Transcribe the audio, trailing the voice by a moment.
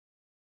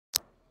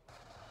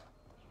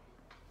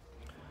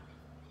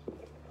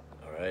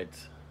right.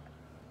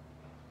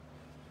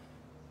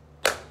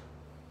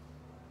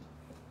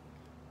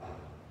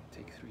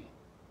 Take 3.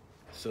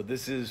 So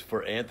this is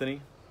for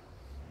Anthony,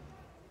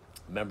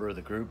 member of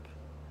the group,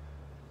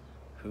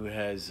 who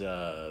has,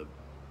 has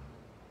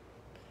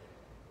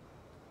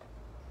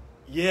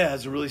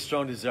a really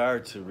strong desire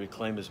to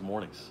reclaim his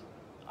mornings.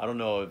 I don't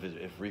know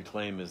if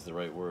reclaim is the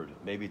right word.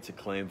 Maybe to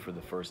claim for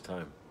the first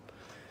time.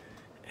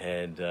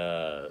 And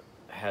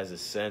has a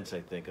sense,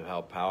 I think, of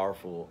how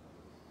powerful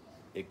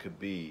it could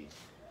be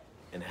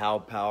and how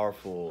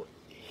powerful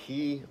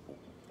he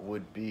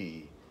would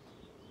be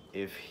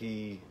if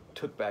he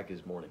took back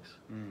his mornings.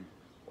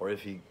 Or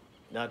if he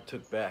not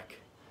took back.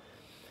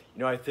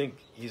 You know, I think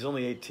he's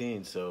only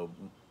 18, so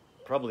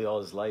probably all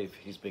his life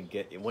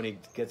when he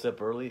gets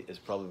up early is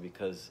probably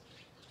because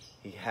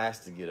he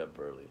has to get up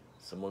early.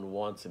 Someone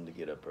wants him to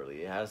get up early.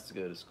 He has to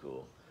go to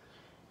school.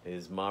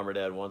 His mom or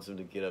dad wants him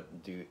to get up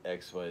and do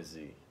X, Y,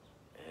 Z.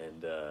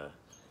 And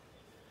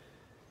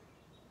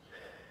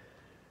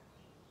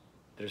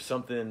there's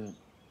something,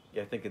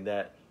 I think, in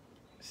that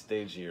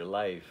stage of your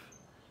life,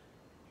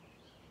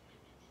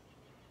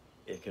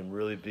 it can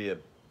really be a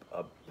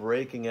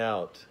breaking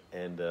out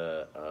and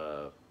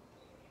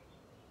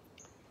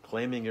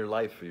claiming your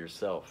life for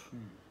yourself.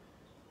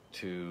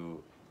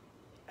 To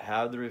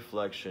have the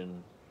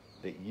reflection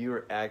that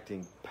you're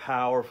acting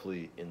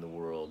powerfully in the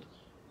world,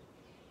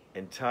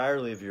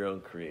 entirely of your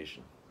own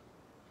creation.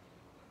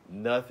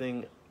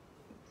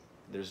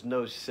 There's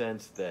no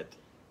sense that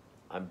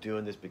I'm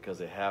doing this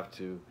because I have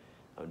to,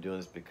 I'm doing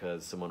this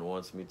because someone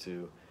wants me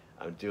to,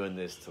 I'm doing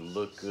this to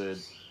look good,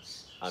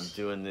 I'm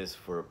doing this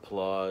for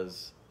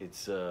applause.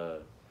 It's, I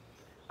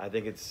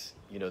think it's,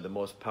 the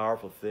most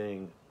powerful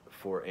thing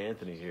for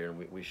Anthony here,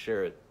 and we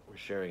share it, we're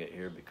sharing it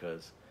here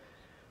because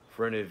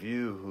for any of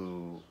you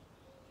who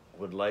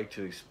would like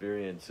to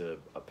experience a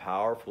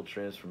powerful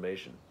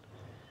transformation,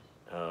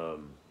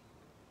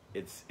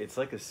 it's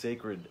like a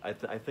sacred, I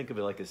think of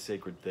it like a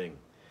sacred thing.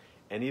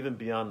 And even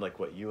beyond like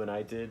what you and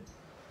I did,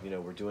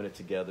 we're doing it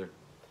together,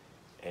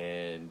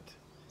 and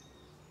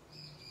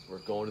we're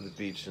going to the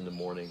beach in the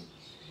morning.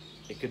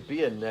 It could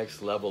be a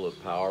next level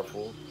of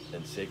powerful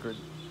and sacred,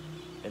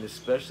 and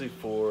especially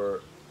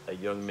for a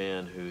young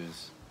man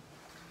who's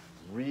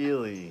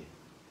really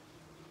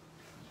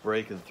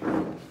breaking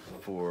through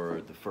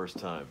for the first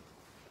time.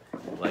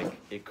 Like,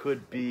 it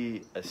could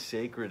be a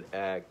sacred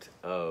act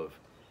of,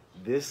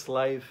 this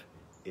life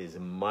is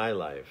my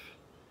life,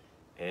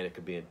 and it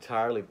could be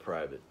entirely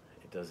private.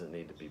 It doesn't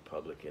need to be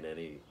public in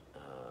any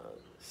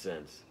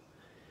sense.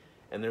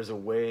 And there's a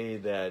way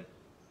that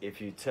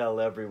if you tell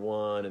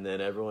everyone, and then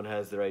everyone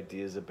has their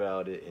ideas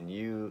about it, and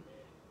you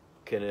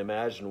can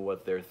imagine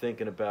what they're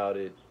thinking about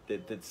it,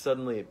 that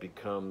suddenly it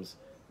becomes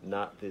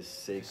not this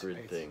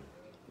sacred thing.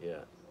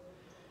 Yeah.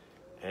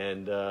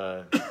 And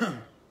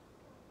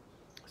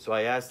so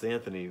I asked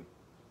Anthony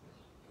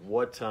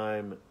what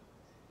time,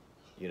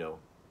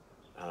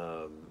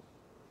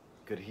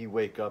 could he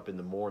wake up in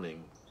the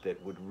morning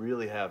that would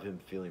really have him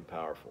feeling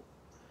powerful.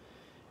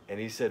 And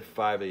he said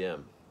 5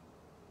 a.m.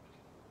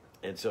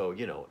 And so,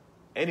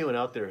 anyone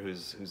out there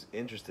who's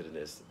interested in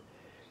this,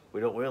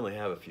 we only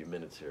have a few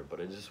minutes here,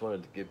 but I just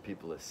wanted to give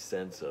people a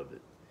sense of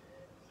it.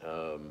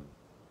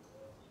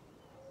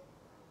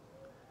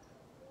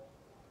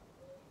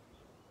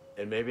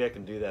 And maybe I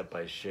can do that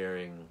by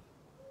sharing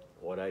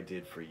what I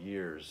did for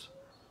years,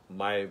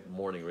 my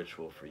morning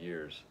ritual for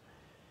years,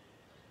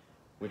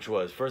 which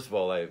was, first of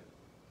all,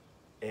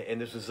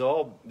 and this is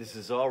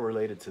all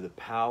related to the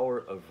power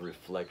of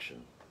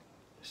reflection.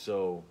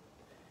 So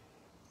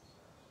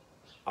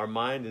our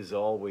mind is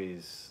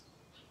always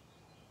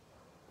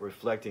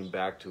reflecting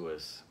back to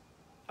us.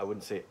 I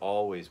wouldn't say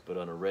always, but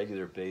on a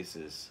regular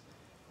basis,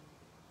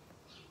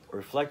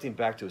 reflecting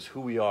back to us who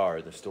we are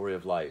in the story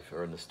of life,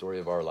 or in the story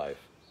of our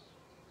life.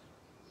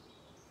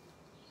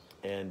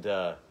 And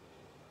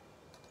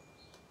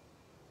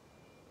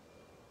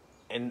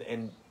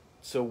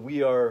so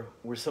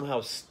we're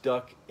somehow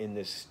stuck in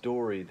this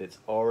story that's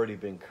already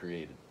been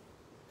created.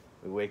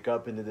 We wake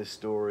up into this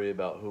story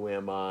about who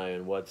am I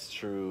and what's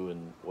true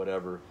and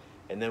whatever,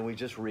 and then we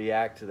just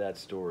react to that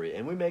story.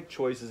 And we make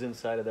choices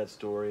inside of that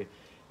story,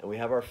 and we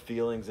have our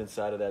feelings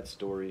inside of that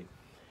story.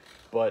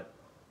 But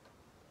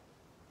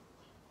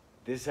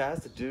this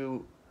has to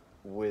do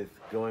with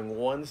going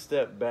one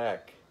step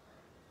back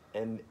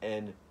and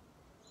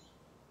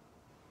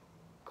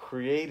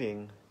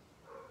creating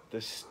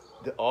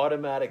the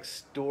automatic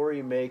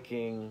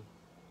story-making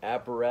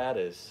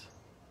apparatus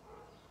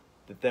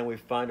that then we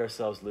find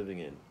ourselves living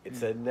in.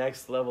 It's a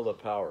next level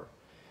of power.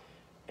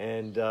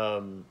 And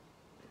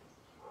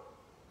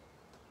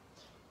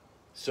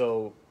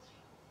so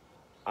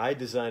I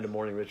designed a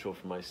morning ritual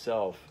for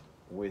myself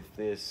with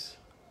this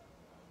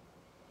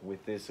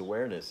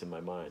awareness in my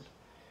mind.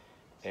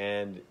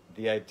 And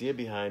the idea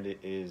behind it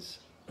is,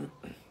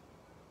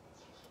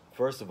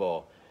 first of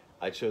all,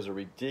 I chose a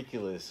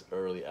ridiculous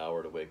early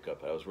hour to wake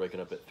up. I was waking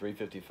up at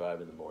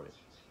 3:55 in the morning.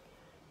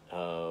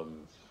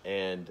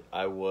 And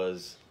I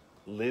was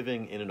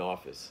living in an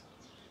office.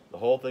 The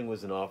whole thing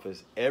was an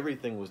office.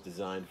 Everything was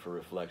designed for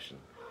reflection.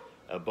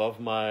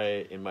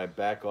 In my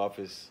back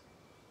office,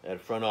 at a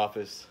front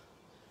office,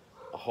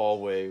 a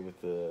hallway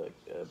with a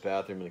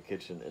bathroom and a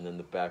kitchen, and then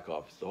the back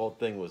office. The whole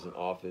thing was an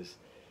office.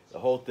 The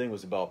whole thing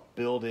was about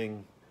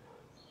building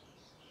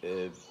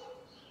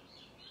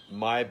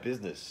my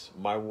business,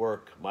 my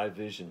work, my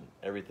vision,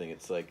 everything.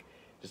 It's like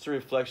just a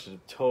reflection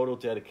of total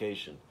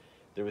dedication.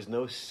 There was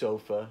no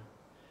sofa.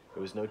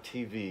 There was no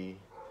TV.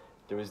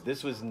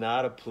 This was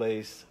not a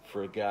place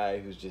for a guy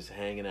who's just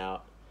hanging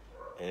out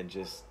and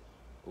just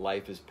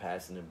life is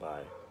passing him by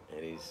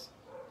and he's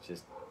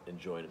just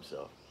enjoying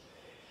himself.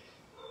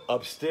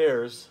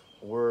 Upstairs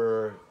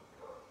were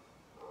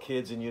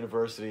kids in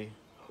university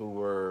who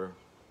were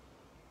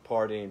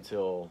partying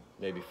till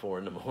maybe 4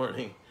 a.m.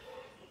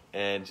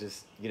 And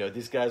just,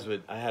 these guys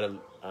I had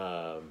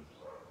a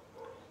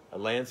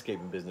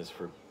landscaping business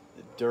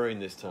during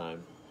this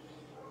time.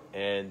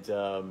 And,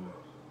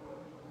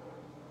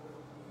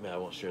 I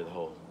won't share the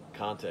whole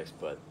context,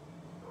 but,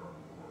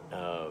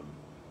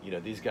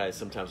 these guys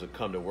sometimes would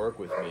come to work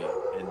with me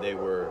and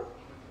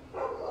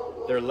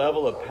their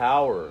level of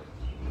power,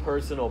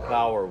 personal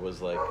power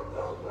was like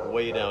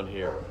way down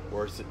here,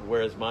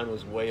 whereas mine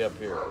was way up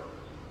here.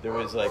 There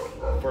was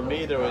for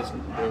me, there was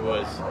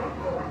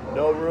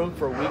no room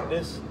for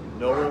weakness,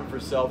 no room for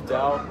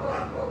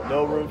self-doubt,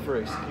 no room for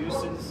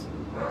excuses.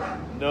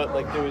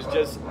 There was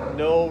just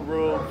no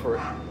room for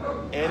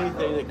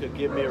anything that could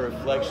give me a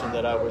reflection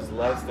that I was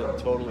less than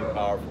totally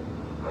powerful.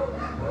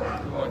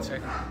 1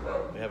 second.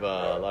 We have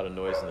a lot of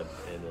noise in the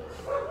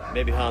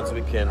maybe Hans,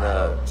 we can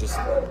just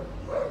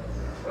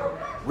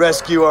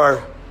rescue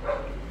our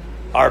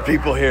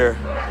people here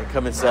and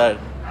come inside.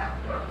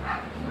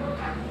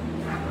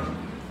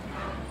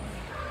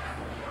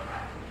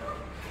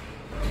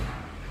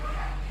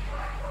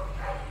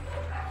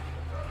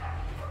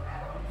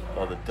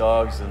 All the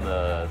dogs and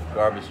the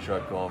garbage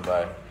truck going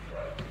by.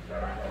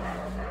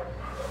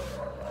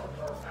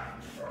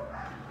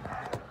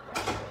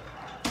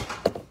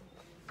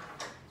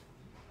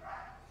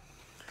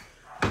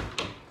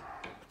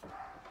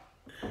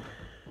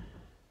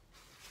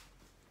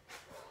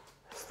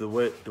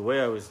 The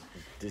way I was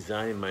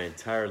designing my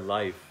entire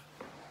life,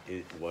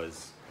 it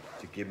was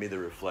to give me the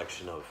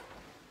reflection of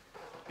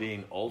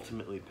being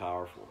ultimately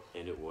powerful,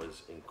 and it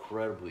was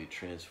incredibly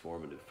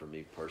transformative for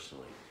me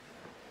personally.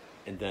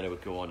 And then I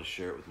would go on to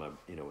share it with my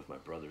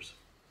brothers.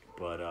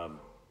 But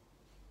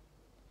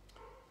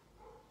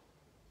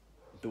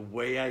the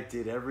way I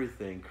did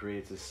everything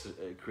the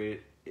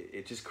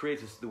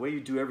way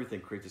you do everything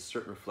creates a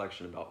certain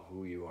reflection about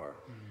who you are.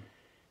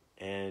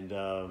 Mm-hmm. And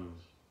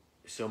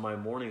so my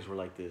mornings were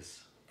like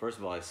this. First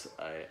of all, I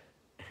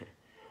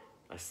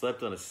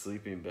slept on a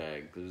sleeping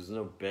bag. There was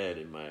no bed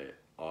in my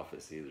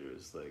office either. It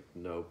was like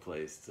no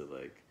place to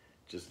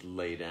just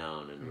lay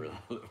down and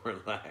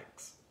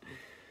relax.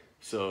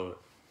 So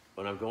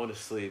when I'm going to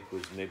sleep,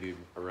 which was maybe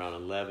around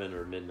 11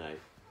 or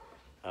midnight,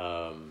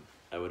 I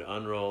would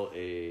unroll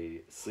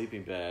a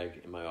sleeping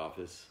bag in my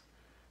office,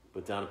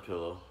 put down a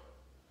pillow.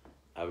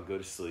 I would go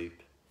to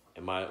sleep,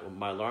 and my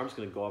alarm's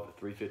going to go off at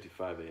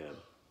 3:55 a.m.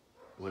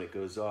 When it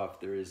goes off,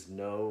 there is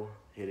no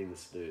hitting the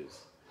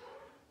snooze,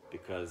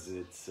 because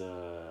it's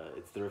the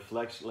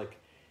reflection.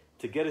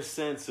 To get a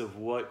sense of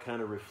what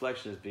kind of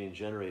reflection is being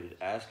generated,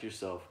 ask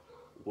yourself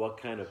what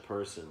kind of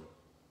person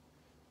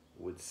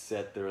would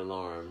set their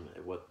alarm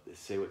at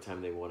say what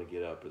time they want to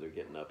get up, or they're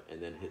getting up, and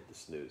then hit the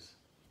snooze.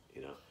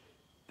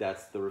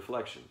 That's the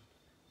reflection.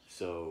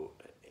 So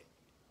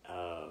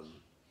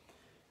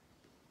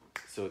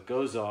so it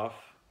goes off,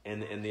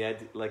 and the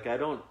idea, I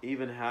don't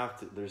even have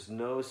to. There's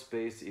no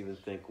space to even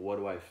think, what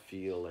do I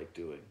feel like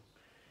doing?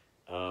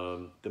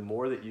 The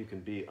more that you can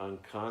be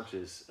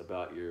unconscious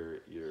about your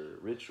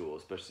ritual,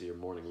 especially your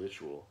morning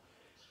ritual,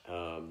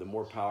 the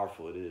more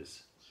powerful it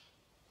is.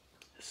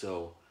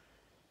 So.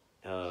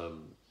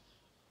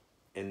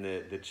 And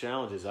the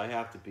challenge is I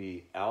have to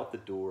be out the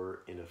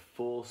door in a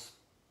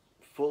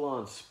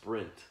full-on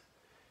sprint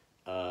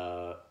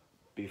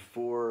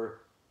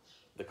before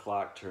the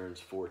clock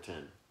turns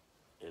 4:10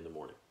 in the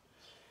morning.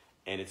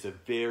 And it's a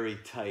very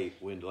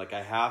tight window.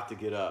 I have to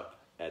get up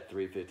at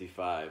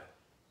 3:55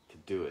 to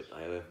do it.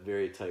 I have a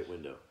very tight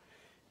window.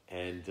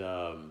 And,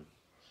 I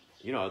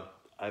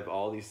have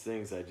all these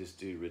things I just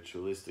do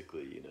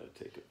ritualistically,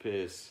 take a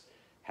piss,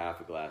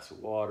 half a glass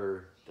of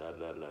water,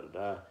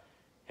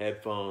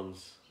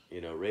 headphones,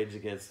 Rage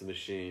Against the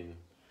Machine,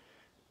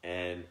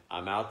 and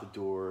I'm out the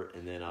door,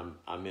 and then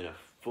I'm in a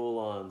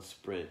full-on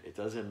sprint. It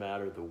doesn't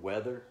matter the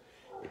weather,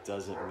 it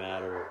doesn't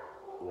matter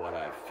what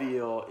I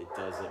feel, it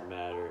doesn't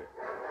matter.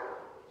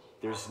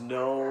 There's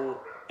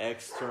no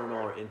external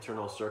or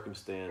internal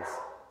circumstance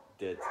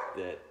that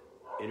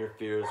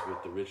interferes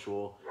with the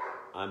ritual.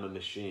 I'm a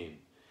machine.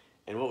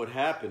 And what would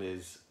happen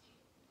is,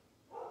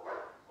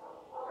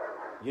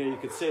 you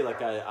could say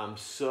I'm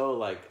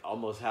so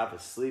almost half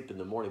asleep in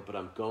the morning, but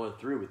I'm going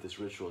through with this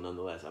ritual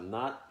nonetheless.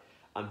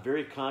 I'm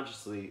very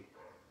consciously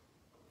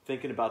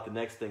thinking about the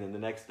next thing and the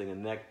next thing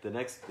and the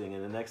next thing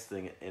and the next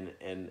thing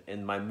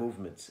and my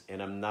movements,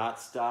 and I'm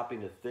not stopping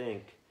to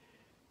think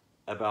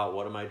about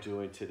what am I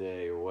doing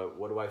today, or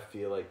what do I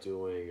feel like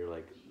doing, or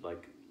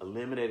like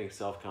eliminating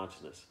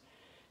self-consciousness.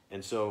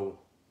 And so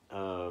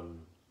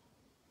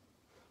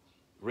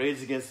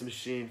Rage Against the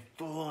Machine,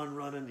 full on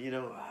running,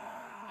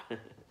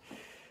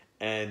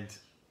 and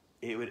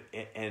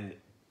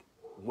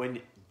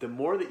when the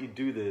more that you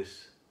do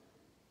this,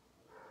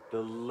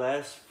 the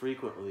less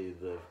frequently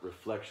the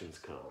reflections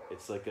come.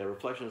 It's like a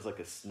reflection is like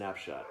a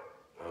snapshot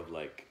of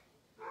like,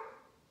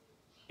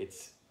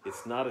 it's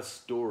not a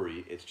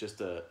story. It's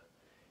just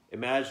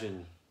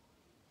imagine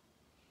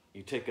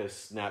you take a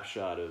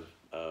snapshot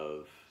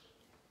of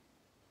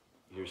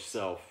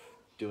yourself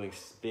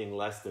being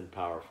less than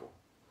powerful.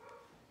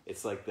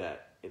 It's like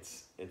that.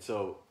 And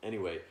so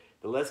anyway,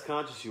 the less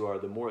conscious you are,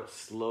 the more it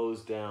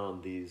slows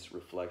down these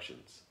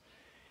reflections.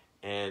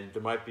 And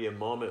there might be a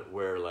moment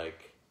where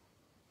like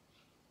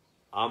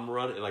I'm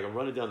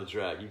running down the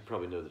drag. You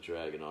probably know the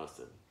drag in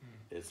Austin.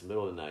 It's the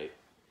middle of the night,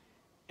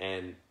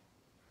 and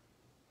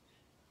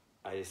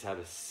I just have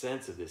a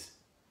sense of this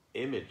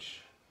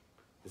image,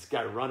 this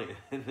guy running,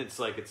 and it's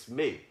like it's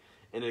me,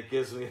 and it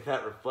gives me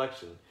that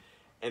reflection,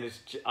 and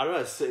I don't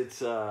know.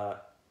 It's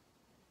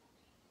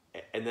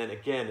and then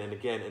again and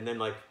again, and then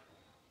like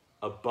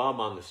a bum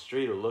on the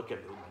street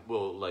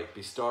will like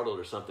be startled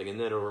or something, and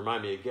then it'll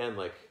remind me again,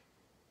 like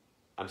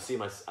I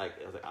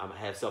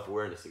have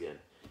self-awareness again,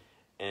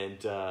 and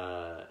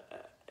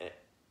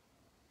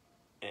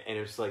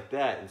it's like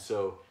that. And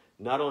so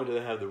not only do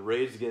I have the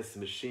Rage Against the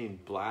Machine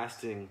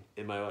blasting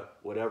in my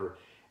whatever,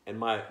 and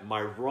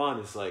my run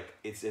is like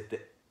it's at the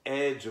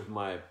edge of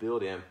my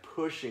ability. I'm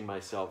pushing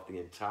myself the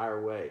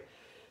entire way.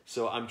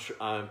 So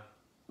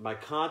my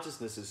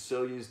consciousness is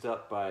so used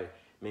up by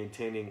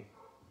maintaining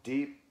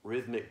deep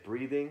rhythmic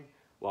breathing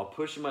while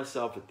pushing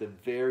myself at the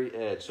very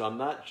edge. So I'm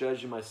not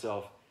judging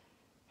myself.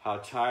 How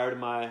tired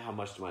am I? How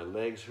much do my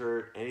legs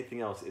hurt?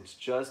 Anything else? It's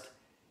just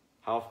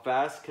how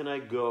fast can I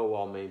go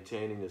while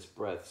maintaining this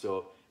breath?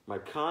 So my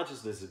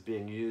consciousness is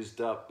being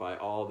used up by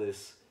all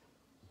this,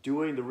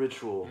 doing the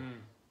ritual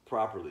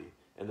properly.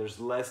 And there's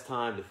less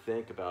time to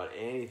think about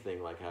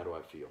anything like how do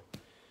I feel?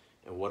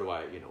 And what do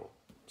I,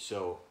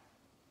 So,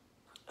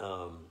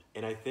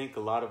 and I think a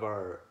lot of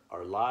our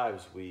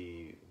lives,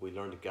 we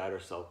learn to guide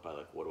ourselves by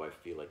like, what do I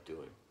feel like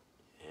doing?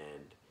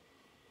 And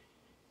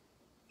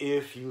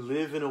if you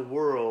live in a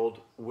world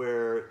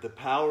where the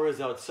power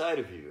is outside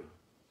of you,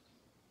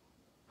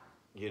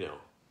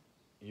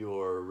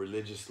 your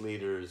religious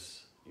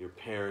leaders, your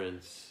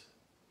parents,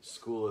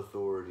 school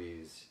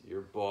authorities,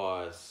 your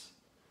boss,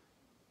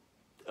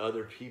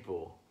 other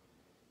people,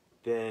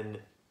 then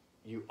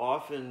you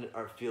often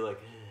feel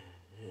like,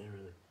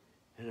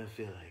 I don't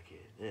feel like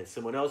it. And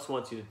someone else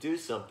wants you to do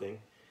something,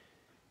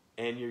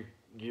 and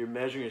you're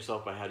measuring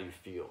yourself by how do you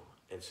feel.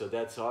 And so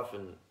that's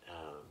often...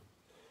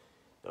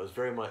 I was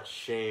very much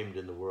shamed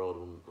in the world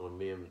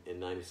when in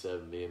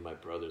 '97, me and my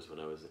brothers,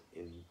 when I was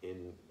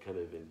in kind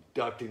of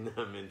inducting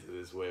them into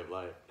this way of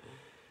life,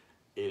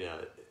 it's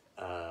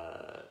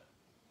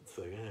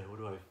like, what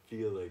do I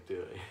feel like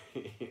doing?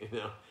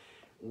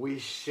 We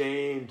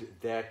shamed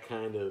that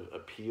kind of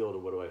appeal to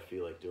what do I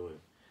feel like doing.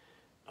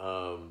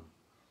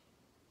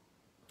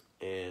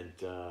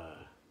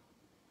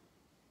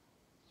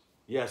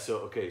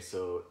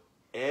 So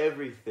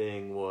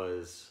everything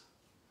was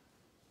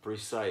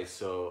precise.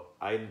 So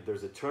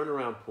there's a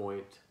turnaround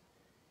point,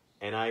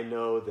 and I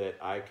know that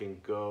I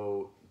can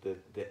go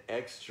the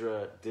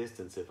extra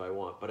distance if I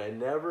want, but I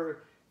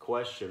never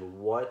question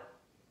what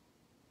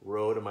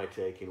road am I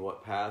taking,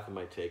 what path am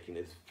I taking.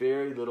 There's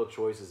very little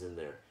choices in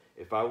there.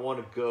 If I want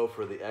to go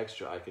for the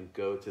extra, I can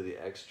go to the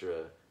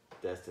extra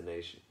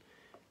destination.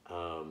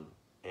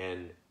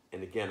 And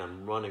again,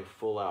 I'm running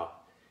full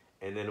out,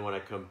 and then when I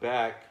come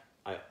back,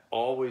 I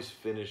always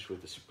finish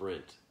with a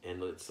sprint,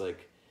 and it's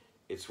like,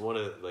 it's one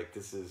of, like,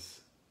 this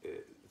is,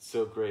 it's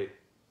so great,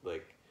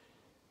 like,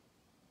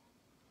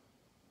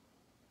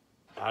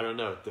 I don't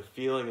know, the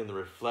feeling and the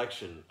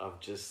reflection of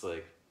just,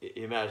 like,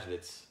 imagine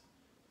it's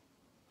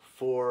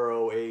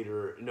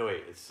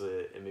 4:08 it's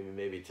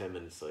maybe 10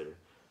 minutes later,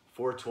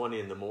 4:20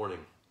 in the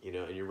morning,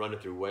 and you're running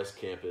through West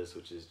Campus,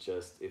 which is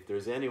just, if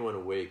there's anyone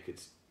awake,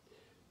 it's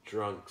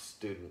drunk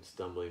students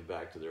stumbling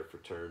back to their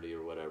fraternity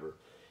or whatever.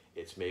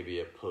 It's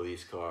maybe a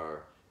police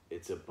car,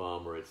 it's a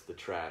bum, or it's the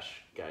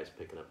trash guys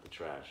picking up the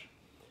trash.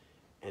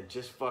 And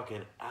just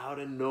fucking out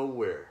of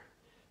nowhere,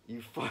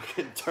 you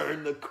fucking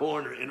turn the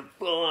corner and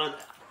full on,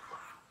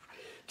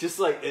 just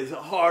like as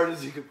hard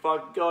as you can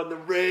fucking go, and the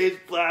rage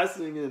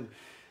blasting, and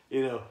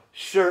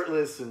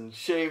shirtless and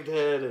shaved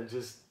head, and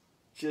just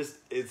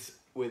it's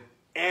with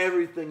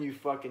everything you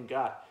fucking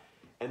got.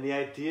 And the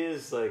idea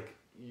is like,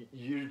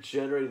 you're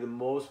generating the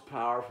most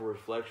powerful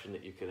reflection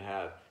that you could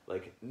have.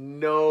 Like,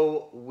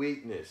 no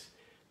weakness.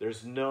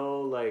 There's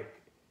no, like,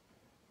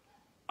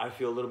 I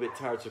feel a little bit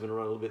tired, so I'm going to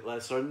run a little bit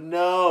less. Or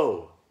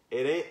no.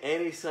 It ain't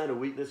any sign of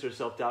weakness or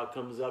self-doubt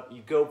comes up.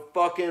 You go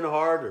fucking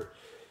harder.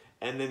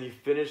 And then you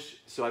finish.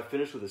 So I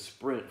finished with a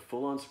sprint,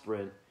 full-on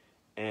sprint.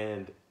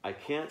 and I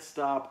can't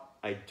stop.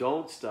 I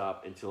don't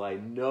stop until I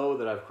know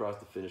that I've crossed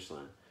the finish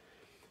line.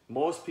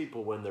 Most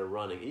people, when they're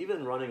running,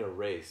 even running a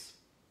race,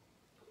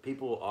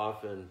 people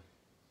often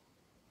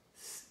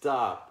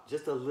stop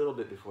just a little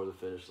bit before the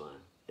finish line.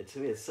 And to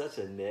me, it's such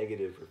a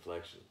negative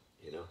reflection,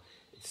 you know?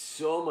 It's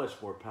so much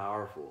more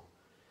powerful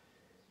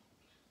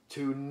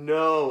to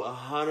know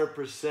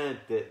 100%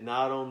 that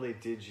not only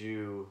did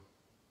you,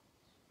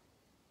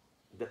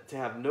 to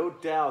have no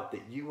doubt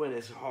that you went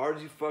as hard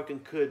as you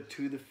fucking could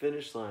to the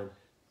finish line,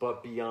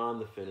 but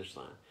beyond the finish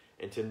line.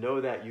 And to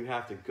know that you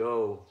have to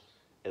go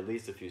at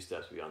least a few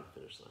steps beyond the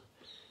finish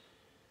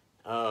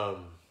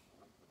line.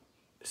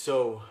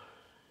 So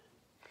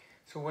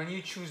when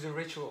you choose the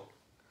ritual,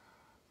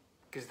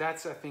 because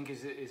that's, I think,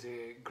 is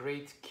a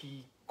great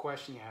key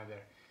question you have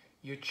there.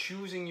 You're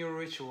choosing your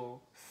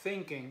ritual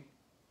thinking,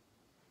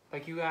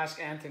 like you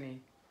ask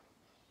Anthony,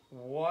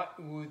 what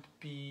would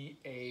be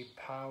a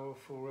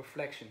powerful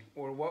reflection?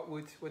 Or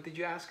what did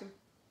you ask him?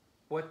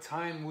 What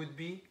time would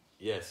be?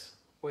 Yes.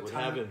 What would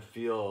time? have him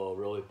feel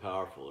really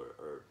powerful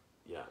or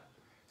yeah.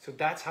 So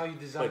that's how you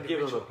design but the give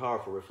ritual. him a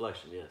powerful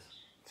reflection, yes.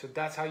 So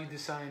that's how you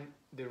design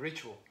the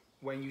ritual.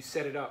 When you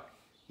set it up,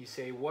 you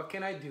say, what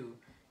can I do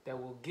that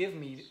will give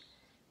me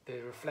the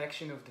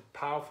reflection of the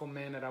powerful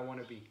man that I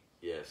want to be?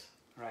 Yes.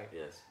 Right.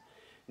 Yes.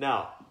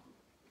 Now,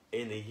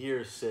 in the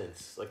years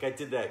since, like I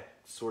did that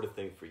sort of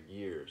thing for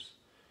years.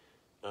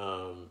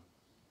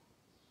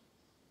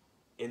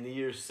 In the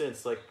years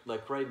since,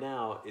 like right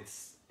now,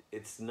 it's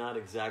not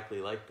exactly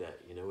like that.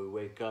 You know, we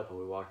wake up and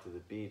we walk to the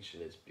beach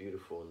and it's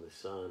beautiful in the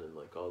sun and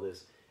like all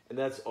this. And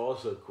that's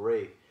also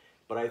great.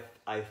 But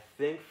I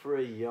think for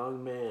a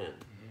young man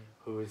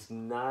who is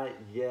not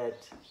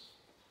yet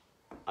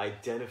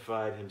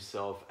identified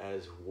himself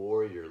as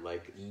warrior,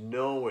 like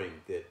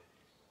knowing that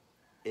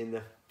in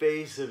the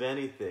face of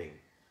anything,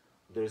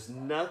 there's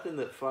nothing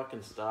that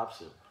fucking stops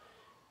him.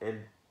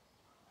 And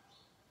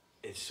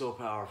it's so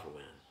powerful,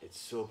 man. It's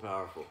so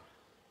powerful.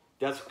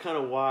 That's kind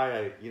of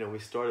why we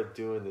started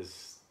doing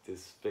this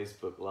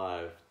Facebook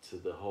Live to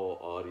the whole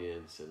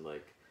audience, and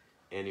like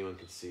anyone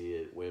could see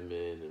it,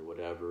 women and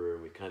whatever.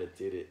 And we kind of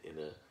did it in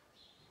a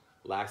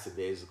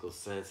lackadaisical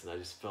sense, and I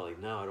just felt like,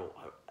 no,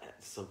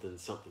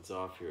 something's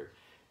off here.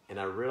 And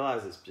I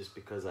realized it's just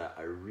because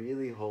I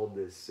really hold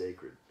this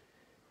sacred,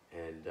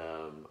 and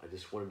I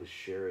just wanted to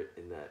share it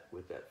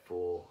with that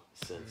full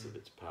sense of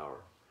its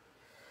power.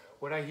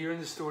 What I hear in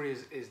the story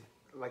is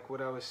like what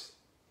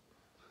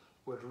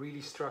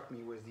really struck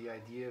me was the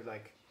idea of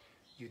like,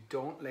 you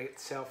don't let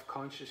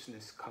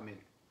self-consciousness come in.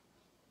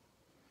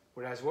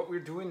 Whereas what we're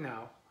doing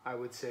now, I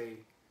would say,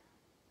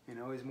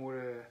 is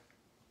more,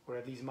 or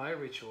at least my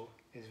ritual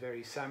is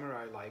very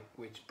samurai-like,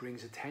 which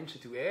brings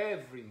attention to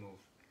every move,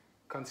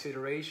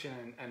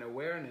 consideration and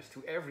awareness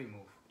to every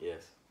move.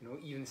 Yes.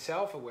 Even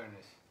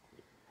self-awareness.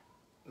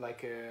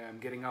 Like I'm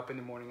getting up in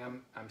the morning,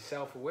 I'm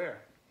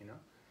self-aware,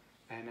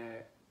 and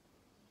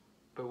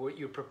but what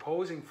you're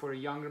proposing for a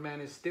younger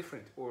man is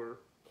different, or...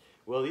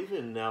 Well,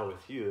 even now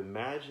with you,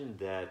 imagine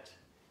that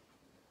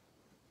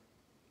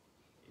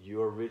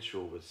your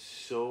ritual was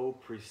so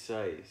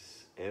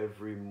precise,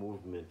 every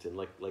movement, and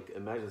like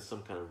imagine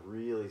some kind of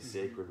really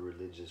sacred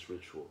religious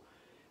ritual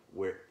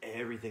where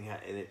everything,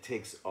 and it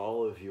takes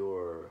all of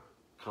your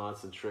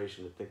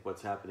concentration to think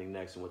what's happening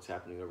next and what's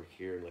happening over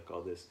here and like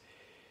all this.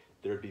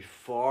 There'd be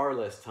far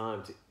less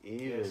time to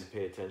even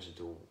pay attention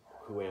to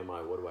who am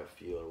I, what do I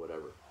feel, or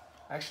whatever.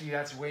 Actually,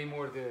 that's way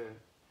more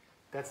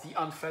that's the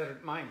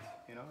unfettered mind,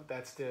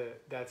 that's the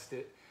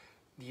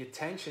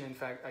attention. In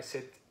fact, I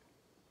said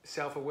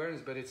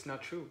self-awareness, but it's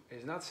not true.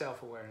 It's not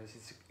self-awareness.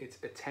 It's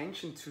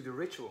attention to the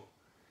ritual.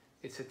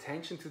 It's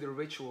attention to the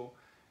ritual,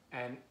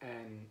 and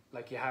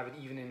like you have it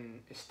even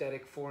in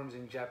aesthetic forms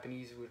in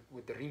Japanese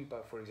with the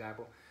rinpa, for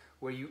example,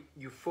 where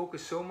you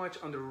focus so much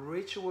on the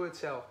ritual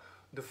itself,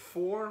 the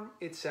form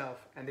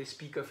itself, and they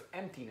speak of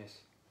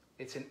emptiness.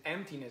 It's an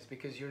emptiness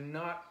because you're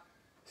not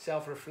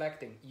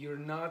self-reflecting. You're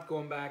not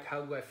going back,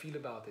 how do I feel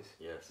about this?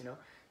 Yes.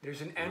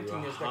 There's an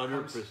emptiness that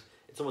comes.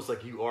 It's almost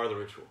like you are the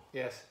ritual.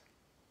 Yes.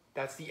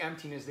 That's the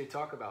emptiness they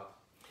talk about.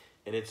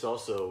 And it's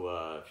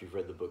also, if you've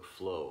read the book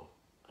Flow,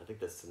 I think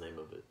that's the name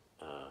of it.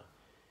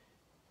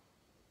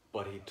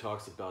 But he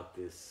talks about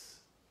this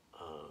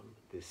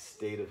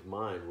state of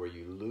mind where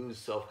you lose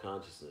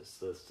self-consciousness.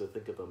 So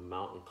think of a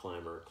mountain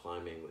climber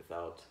climbing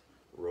without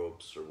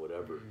ropes or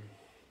whatever.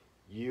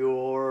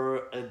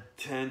 Your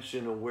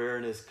attention,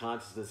 awareness,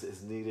 consciousness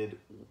is needed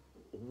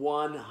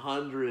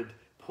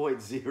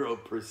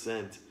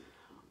 100.0%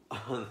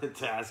 on the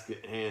task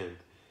at hand.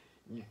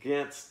 You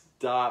can't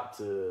stop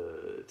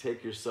to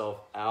take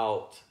yourself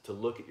out to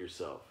look at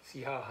yourself.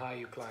 See how high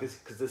you climb.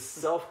 Because the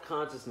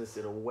self-consciousness,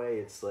 in a way,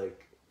 it's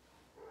like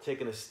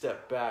taking a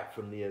step back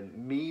from the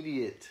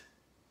immediate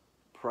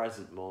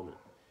present moment.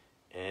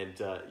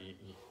 And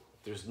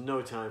there's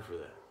no time for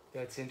that.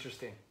 That's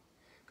interesting.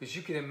 Because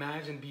you can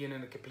imagine being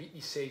in a completely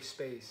safe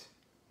space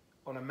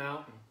on a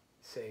mountain,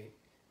 say,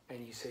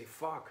 and you say,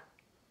 fuck,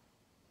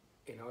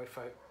 if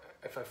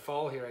I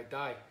fall here, I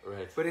die.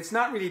 Right. But it's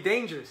not really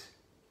dangerous.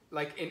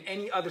 like in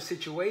any other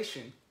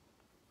situation,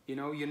 you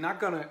know, you're not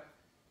gonna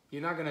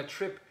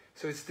trip.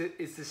 So it's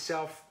the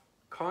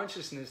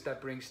self-consciousness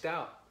that brings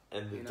doubt.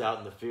 And the doubt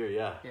and the fear,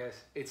 yeah. Yes.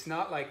 It's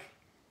not like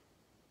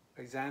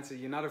Xan said,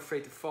 you're not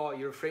afraid to fall.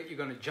 You're afraid you're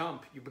going to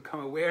jump. You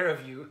become aware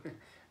of you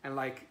and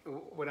like,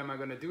 what am I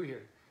going to do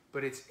here?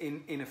 But it's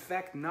in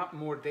effect not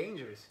more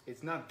dangerous.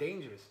 It's not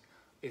dangerous.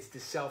 It's the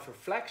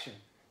self-reflection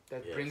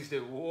that brings the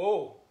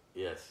whoa.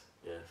 Yes,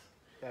 yes.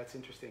 That's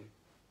interesting.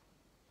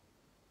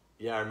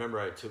 Yeah, I remember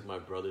I took my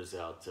brothers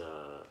out,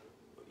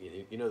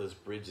 you know those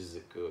bridges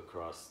that go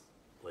across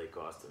Lake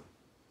Austin?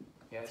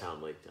 Yes.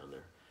 Town Lake down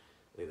there.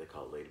 I think they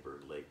call it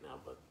Ladybird Lake now,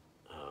 but,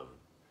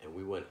 and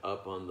we went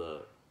up on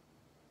the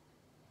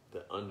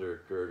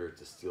undergirder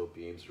to steel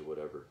beams or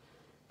whatever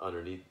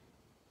underneath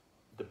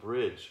the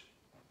bridge,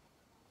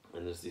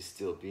 and there's these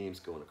steel beams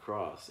going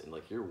across, and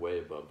like you're way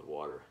above the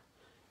water,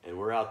 and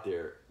we're out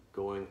there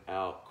going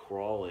out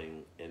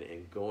crawling and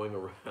going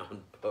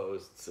around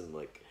posts and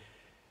like,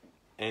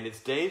 and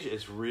it's dangerous.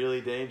 It's really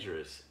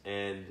dangerous.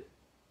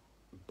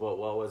 But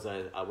what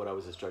I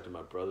was instructing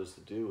my brothers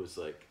to do was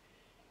like,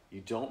 you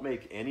don't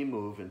make any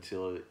move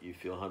until you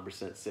feel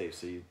 100% safe.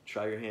 So you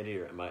try your hand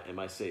here. Am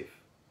I safe?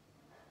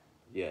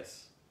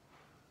 Yes.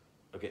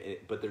 Okay.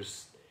 But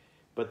there's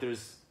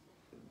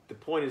the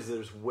point is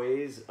there's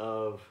ways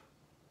of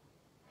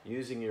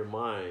using your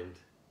mind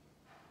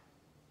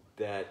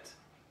that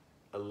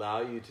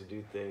allow you to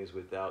do things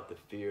without the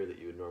fear that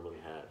you would normally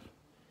have.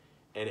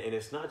 And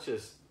it's not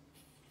just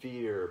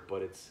fear,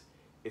 but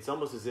it's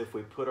almost as if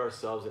we put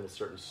ourselves in a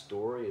certain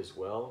story as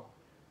well.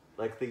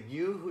 Like the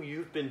you who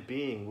you've been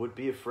being would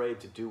be afraid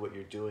to do what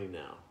you're doing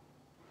now,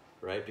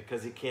 right?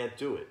 Because he can't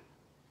do it.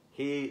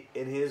 He,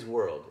 in his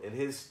world, in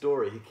his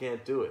story, he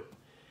can't do it.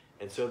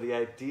 And so the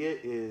idea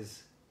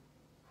is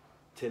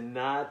to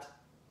not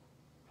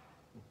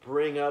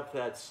bring up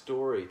that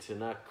story, to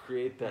not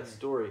create that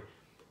story.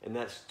 And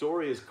that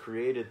story is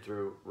created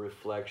through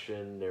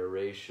reflection,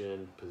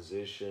 narration,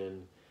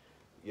 position,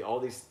 all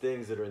these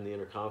things that are in the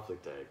inner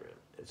conflict diagram.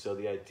 And so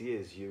the idea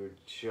is you're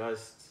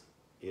just,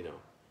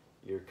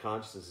 your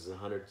consciousness is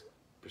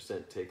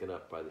 100% taken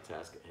up by the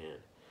task at hand.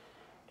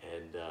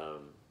 And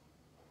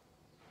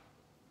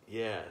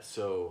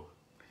so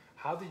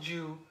how did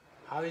you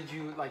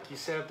like you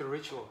set up the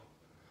ritual?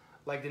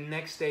 Like the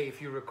next day, if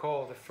you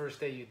recall, the first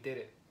day you did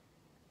it.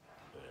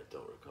 I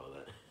don't recall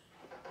that.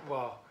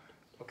 Well,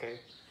 okay.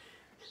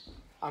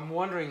 I'm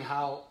wondering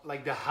how,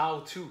 like the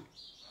how-to,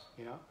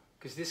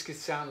 because this could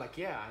sound like,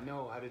 yeah, I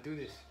know how to do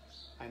this.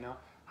 I know.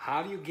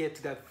 How do you get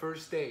to that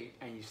first day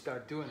and you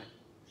start doing it?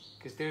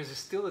 Because there's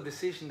still a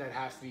decision that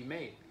has to be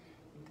made.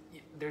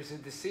 There's a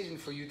decision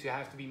for you to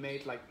have to be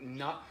made, like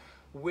not,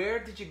 where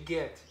did you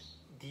get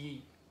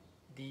the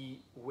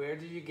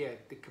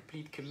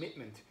complete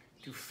commitment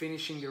to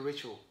finishing the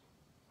ritual?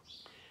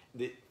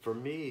 For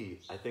me,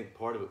 I think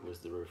part of it was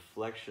the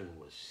reflection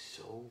was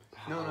so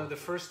powerful. No, the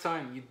first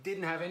time you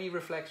didn't have any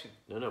reflection.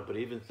 No, but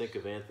even think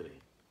of Anthony.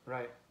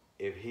 Right.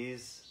 If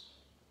he's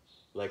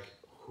like,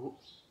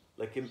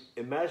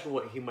 imagine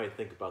what he might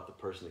think about the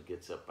person that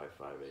gets up by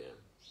 5 a.m.,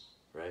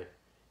 right?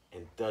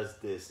 And does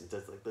this and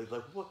does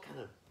like what kind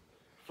of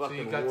fucking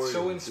So you got warrior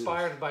so would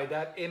inspired do this? by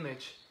that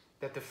image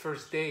that the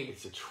first day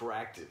It's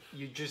attractive.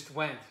 you just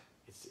went.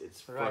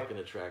 It's Right. fucking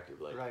attractive,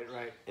 like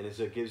Right. and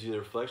so it gives you the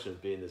reflection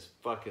of being this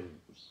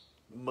fucking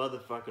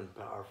motherfucking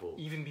powerful.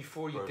 Even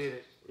before you person. did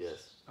it.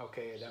 Yes.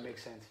 Okay, that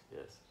makes sense.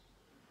 Yes.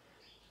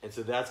 And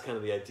so that's kind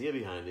of the idea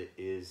behind it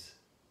is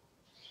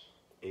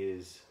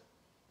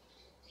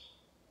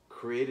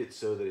create it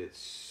so that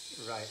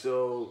it's Right.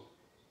 so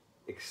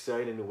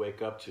exciting to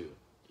wake up to,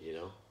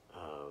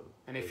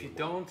 And if you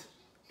don't,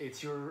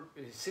 it's your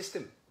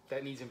system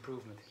that needs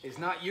improvement. It's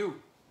not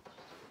you.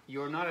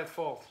 You're not at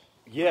fault.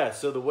 Yeah,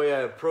 so the way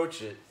I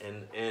approach it,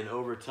 and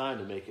over time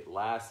to make it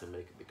last and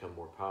make it become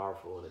more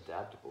powerful and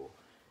adaptable,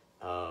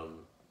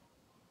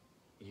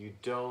 you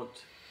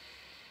don't,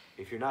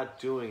 if you're not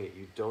doing it,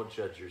 you don't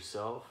judge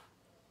yourself,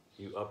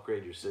 you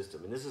upgrade your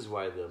system. And this is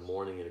why the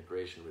morning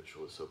integration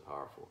ritual is so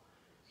powerful.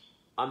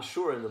 I'm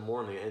sure in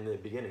the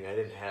beginning, I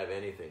didn't have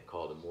anything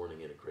called a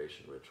morning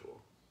integration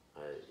ritual.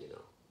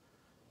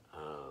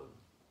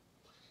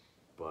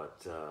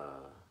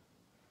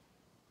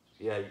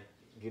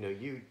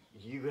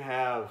 You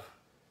have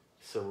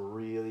some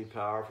really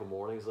powerful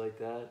mornings like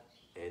that,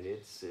 and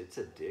it's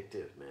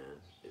addictive,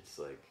 man. It's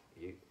like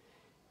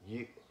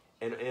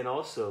and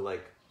also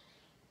like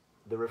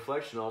the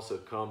reflection also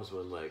comes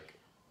when like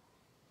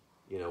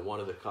one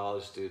of the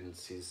college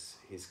students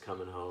he's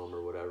coming home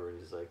or whatever, and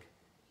he's like,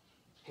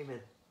 hey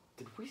man,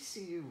 did we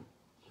see you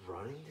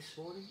running this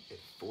morning at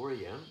 4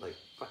 a.m.? Like,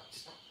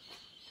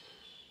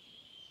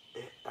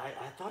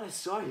 I thought I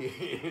saw you,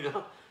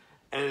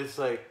 And it's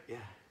like, yeah,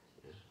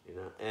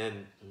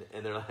 and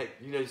they're like,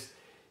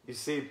 you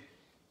see,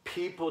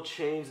 people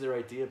change their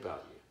idea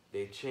about you.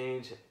 They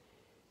change.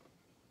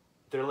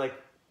 They're like,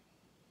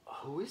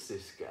 who is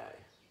this guy?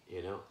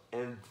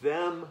 And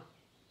them,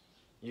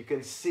 you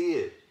can see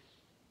it.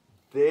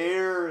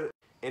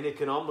 And it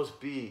can almost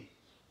be,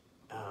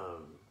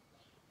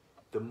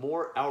 the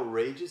more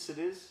outrageous it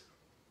is.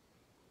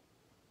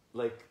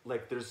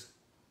 Like there's,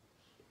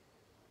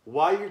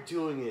 why you're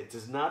doing it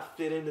does not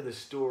fit into the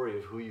story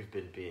of who you've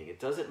been being. It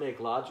doesn't make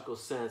logical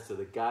sense to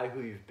the guy who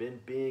you've been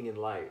being in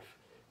life,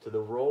 to the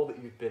role that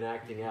you've been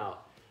acting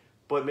out.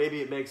 But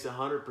maybe it makes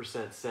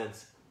 100%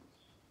 sense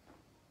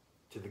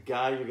to the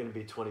guy you're going to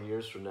be 20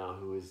 years from now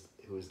who is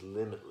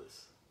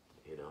limitless,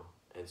 you know?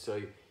 And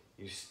so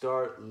you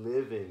start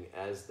living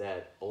as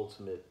that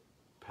ultimate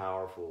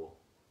powerful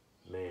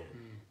man.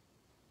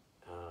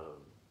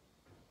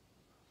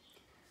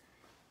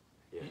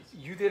 Yes.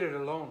 You did it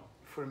alone.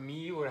 For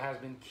me, what has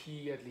been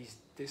key, at least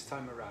this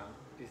time around,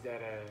 is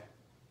that,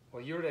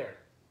 well, you're there.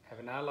 Have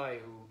an ally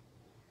who,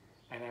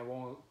 and I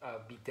won't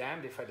be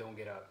damned if I don't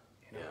get up.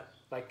 You know? Yeah.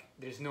 Like,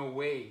 there's no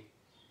way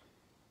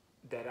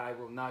that I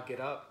will not get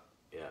up.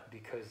 Yeah.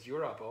 Because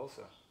you're up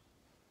also.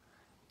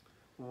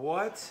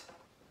 What?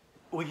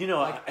 Well, you know,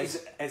 Like,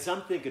 as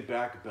I'm thinking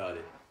back about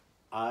it,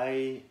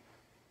 I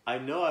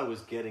know I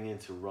was getting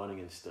into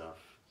running and stuff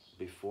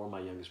before my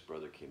youngest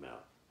brother came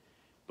out.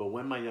 But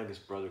when my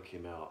youngest brother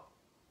came out,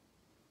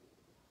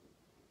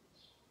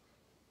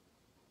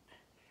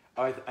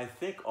 I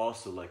think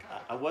also, like,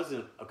 I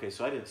wasn't, okay,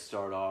 so I didn't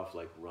start off,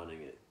 like,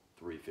 running at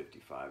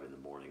 3:55 in the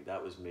morning.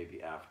 That was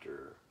maybe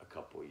after a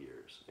couple of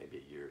years, maybe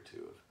a year or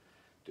two of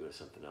doing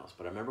something else.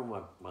 But I remember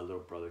when my little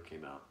brother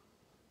came out,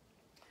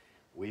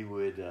 we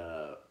would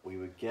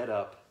get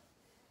up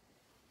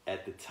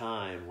at the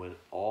time when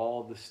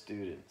all the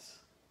students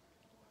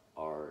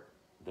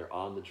they're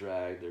on the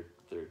drag,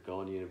 they're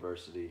going to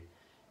university,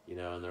 you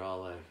know, and they're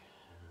all like,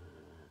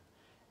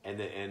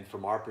 and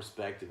from our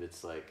perspective,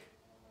 it's like,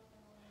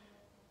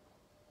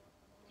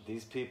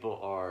 these people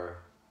are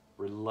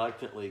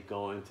reluctantly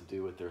going to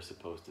do what they're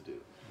supposed to do.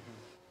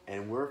 Mm-hmm.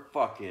 And we're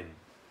fucking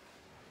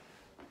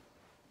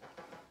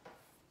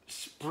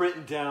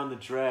sprinting down the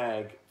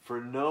drag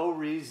for no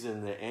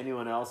reason that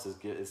anyone else is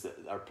that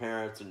our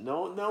parents, and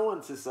no one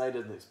in society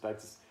doesn't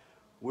expect us.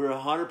 We're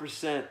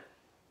 100%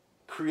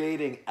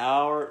 creating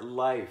our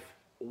life,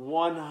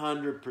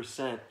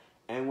 100%,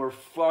 and we're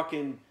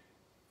fucking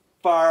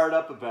fired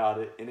up about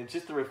it. And it's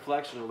just a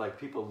reflection of, like,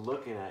 people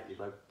looking at you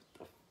like,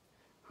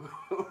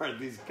 who are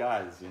these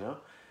guys, you know?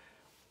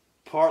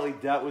 Partly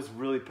that was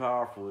really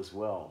powerful as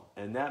well,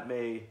 and that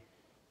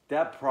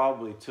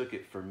probably took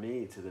it for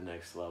me to the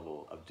next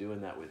level of doing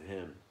that with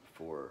him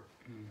for,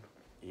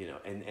 you know,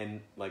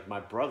 and like my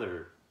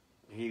brother,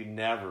 he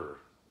never,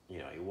 you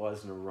know, he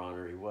wasn't a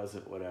runner, he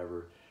wasn't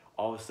whatever.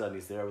 All of a sudden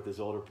he's there with his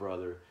older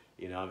brother,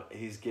 you know,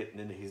 he's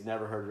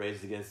never heard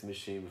Rage Against the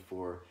Machine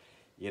before,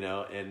 you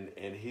know,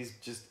 and he's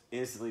just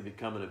instantly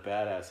becoming a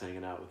badass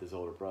hanging out with his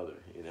older brother,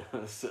 you know.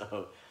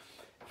 So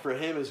for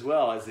him as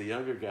well, as a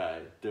younger guy,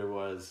 there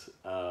was,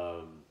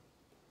 so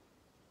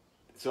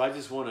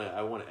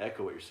I want to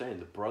echo what you're saying.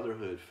 The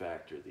brotherhood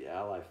factor, the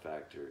ally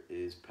factor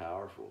is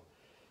powerful.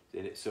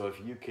 And so if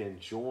you can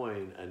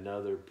join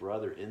another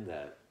brother in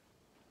that,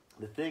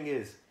 the thing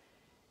is,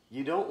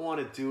 you don't want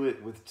to do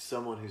it with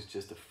someone who's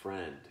just a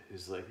friend,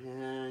 who's like,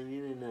 yeah,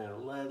 you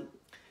know,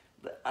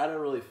 I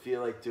don't really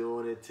feel like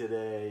doing it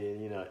today.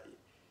 And, you know,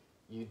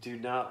 you do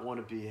not want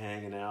to be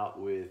hanging out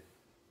with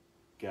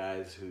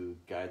guys who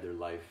guide their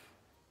life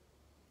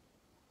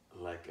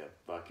like a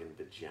fucking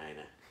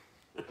vagina.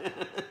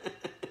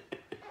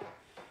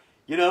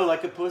 You know,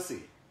 like a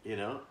pussy, you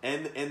know?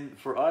 And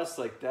for us,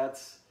 like,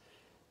 that's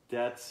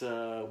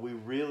we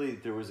really,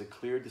 there was a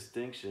clear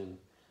distinction.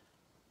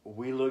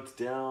 We looked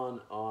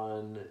down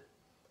on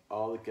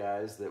all the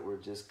guys that were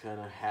just kind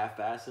of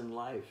half-assing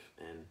life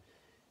and,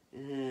 I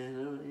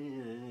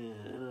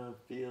don't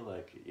feel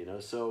like it, you know?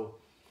 So,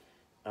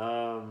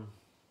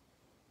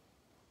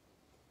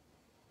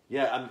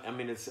 yeah,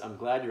 I'm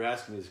glad you're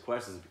asking me these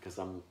questions because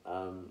I'm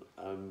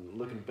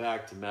looking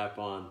back to map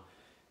on,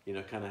 you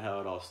know, kind of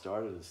how it all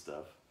started and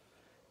stuff.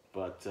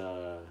 But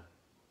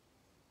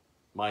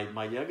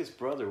my youngest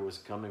brother was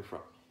coming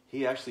from,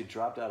 he actually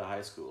dropped out of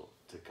high school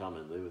to come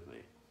and live with me,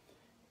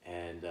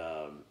 and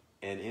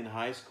in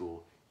high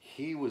school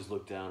he was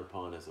looked down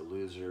upon as a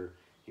loser.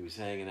 He was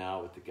hanging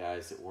out with the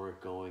guys that weren't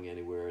going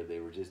anywhere. They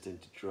were just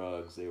into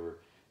drugs. They were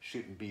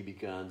shooting BB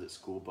guns at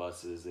school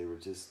buses. They were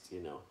just,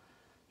 you know,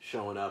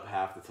 showing up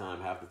half the time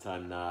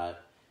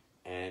not,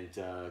 and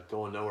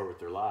going nowhere with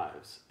their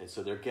lives. And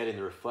so they're getting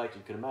the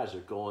reflection. You can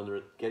imagine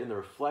they're getting the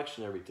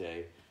reflection every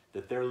day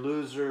that they're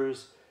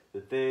losers,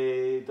 that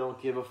they don't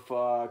give a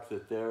fuck,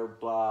 that they're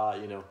blah,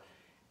 you know.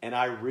 And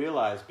I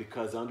realized,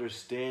 because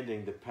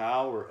understanding the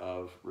power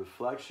of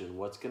reflection,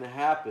 what's going to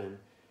happen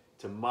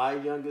to my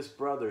youngest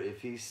brother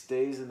if he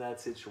stays in that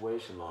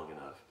situation long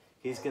enough.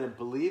 He's going to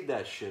believe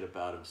that shit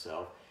about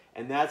himself,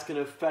 and that's going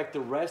to affect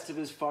the rest of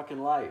his fucking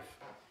life.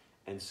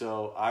 And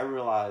so I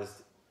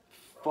realized,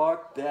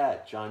 fuck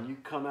that, John. You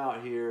come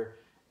out here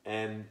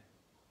and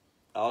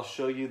I'll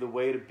show you the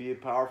way to be a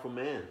powerful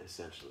man,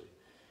 essentially.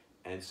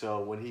 And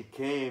so when he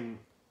came,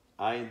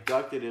 I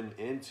inducted him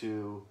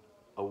into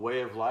a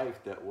way of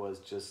life that was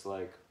just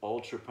like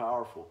ultra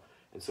powerful.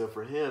 And so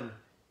for him,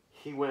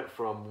 he went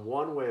from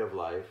one way of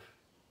life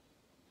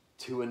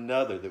to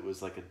another that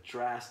was like a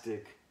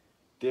drastic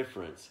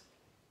difference,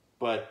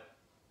 but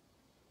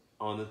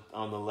on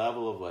the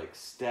level of like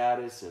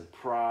status and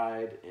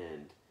pride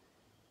and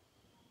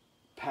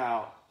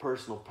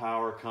personal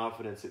power,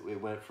 confidence,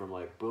 it went from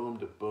like boom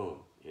to boom,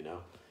 you know,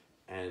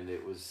 and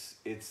it's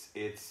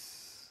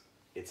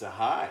a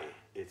high,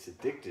 it's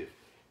addictive.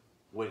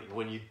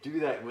 When you do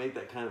that, make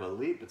that kind of a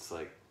leap, it's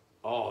like,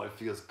 oh, it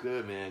feels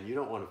good, man. You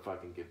don't want to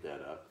fucking give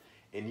that up.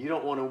 And you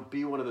don't want to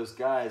be one of those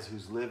guys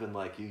who's living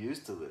like you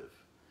used to live,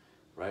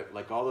 right?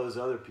 Like all those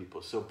other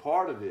people. So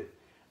part of it,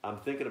 I'm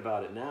thinking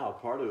about it now,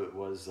 part of it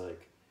was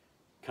like,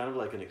 kind of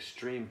like an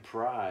extreme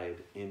pride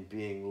in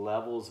being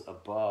levels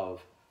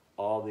above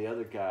all the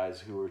other guys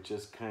who were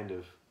just kind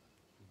of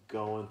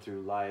going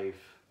through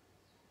life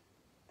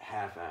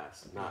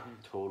half-assed, not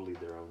totally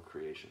their own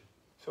creation.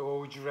 So what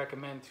would you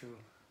recommend to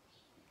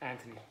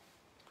Anthony,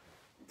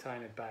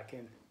 tying it back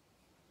in?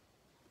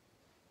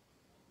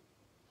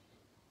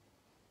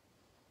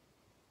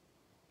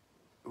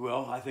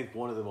 Well, I think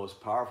one of the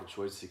most powerful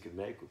choices he could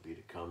make would be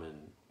to come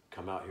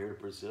out here to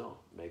Brazil,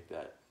 make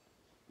that.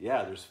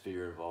 Yeah, there's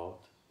fear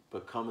involved,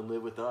 but come and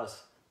live with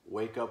us,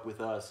 wake up with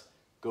us,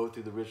 go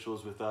through the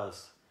rituals with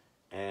us,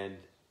 and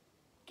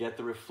get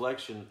the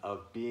reflection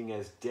of being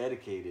as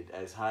dedicated,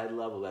 as high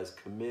level, as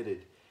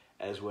committed,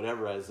 as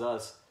whatever as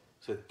us.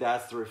 So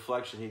that's the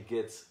reflection he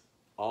gets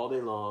all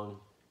day long,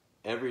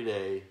 every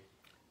day,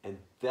 and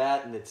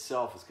that in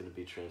itself is going to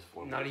be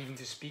transformative. Not even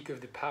to speak of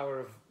the power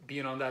of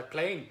being on that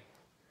plane,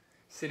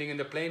 sitting in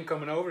the plane,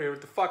 coming over here.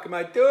 What the fuck am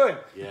I doing?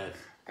 Yes.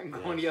 I'm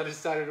going the other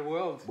side of the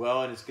world.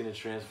 Well, and it's going to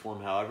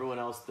transform how everyone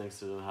else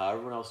thinks of him, how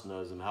everyone else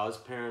knows him, how his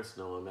parents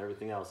know him,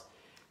 everything else.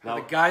 Now,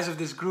 the guys of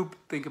this group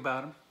think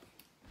about him.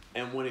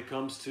 And when it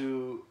comes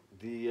to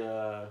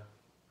the,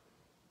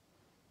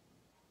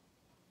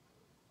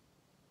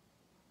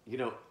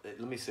 let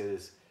me say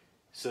this.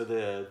 So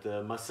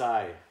the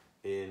Maasai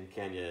in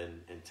Kenya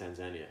and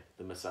Tanzania,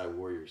 the Maasai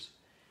warriors,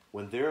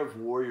 when they're of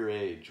warrior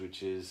age,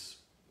 which is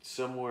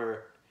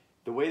somewhere,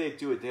 the way they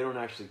do it, they don't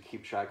actually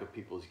keep track of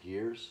people's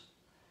years.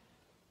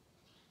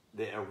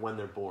 They are when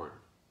they're born,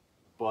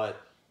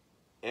 but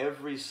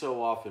every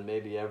so often,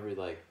 maybe every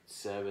like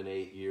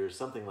 7-8 years,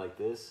 something like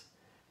this,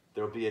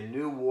 there'll be a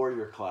new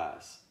warrior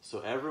class. So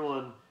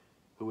everyone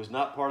who was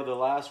not part of the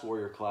last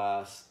warrior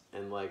class,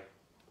 and like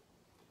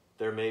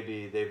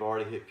they've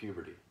already hit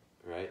puberty,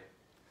 right?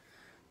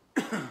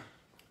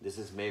 This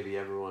is maybe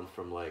everyone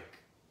from like,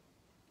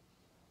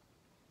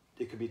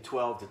 it could be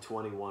 12 to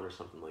 21 or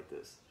something like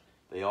this.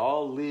 They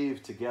all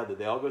leave together.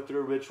 They all go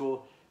through a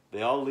ritual.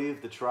 They all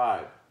leave the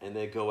tribe and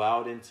they go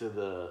out into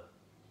the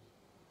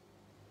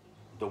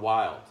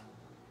wild,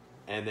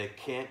 and they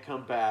can't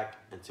come back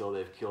until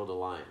they've killed a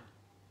lion.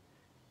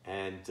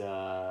 And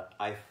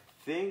I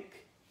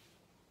think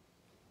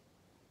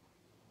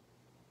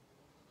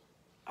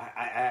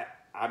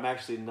I'm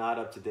actually not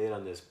up to date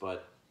on this,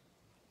 but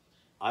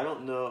I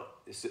don't know.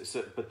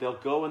 But they'll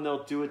go and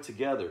they'll do it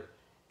together.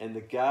 And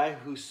the guy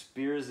who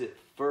spears it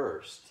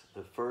first,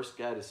 the first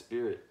guy to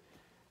spear it,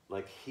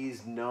 like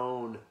he's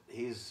known,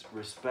 he's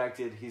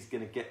respected, he's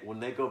going to get, when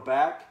they go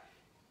back,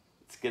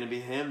 it's going to be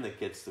him that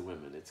gets the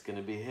women. It's going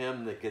to be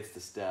him that gets the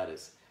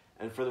status.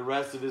 And for the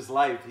rest of his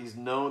life, he's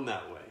known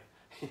that way.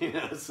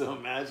 So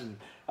imagine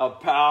how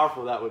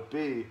powerful that would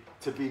be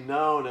to be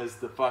known as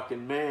the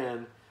fucking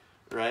man,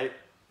 right?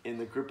 In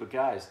the group of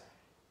guys.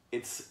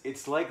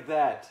 It's like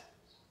that.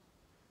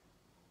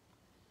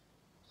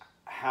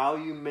 How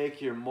you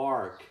make your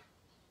mark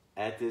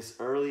at this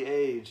early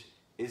age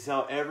is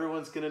how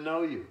everyone's going to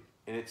know you.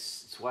 And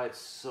it's why it's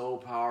so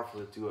powerful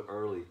to do it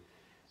early.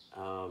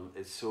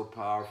 It's so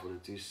powerful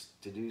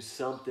to do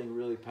something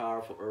really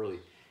powerful early.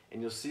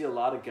 And you'll see a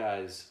lot of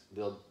guys,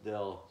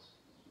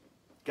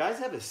 guys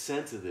have a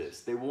sense of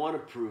this. They want to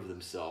prove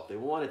themselves. They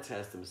want to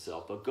test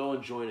themselves. They'll go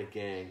and join a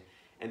gang.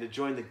 And to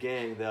join the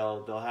gang,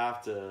 they'll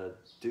have to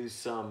do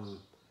some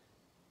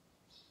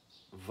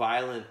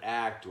violent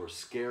act or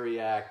scary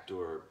act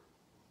or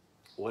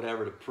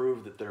whatever to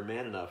prove that they're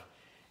man enough.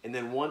 And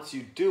then once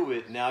you do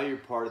it, now you're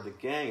part of the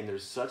gang. And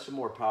there's such a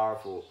more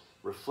powerful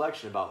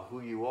reflection about who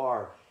you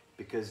are,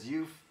 because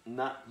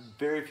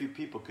very few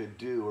people could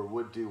do or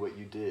would do what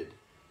you did.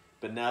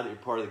 But now that you're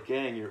part of the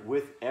gang, you're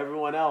with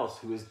everyone else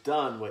who has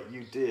done what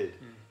you did.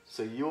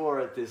 So you're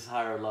at this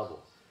higher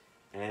level.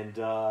 And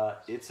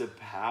it's a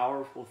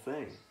powerful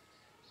thing.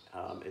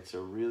 It's a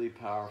really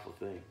powerful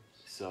thing.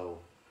 So,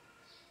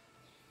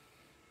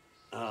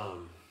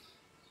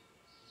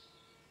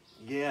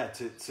 yeah,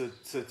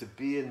 to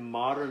be in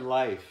modern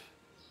life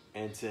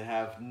and to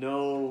have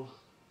no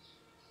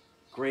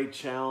great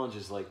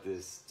challenges like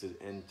this,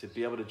 and to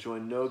be able to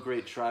join no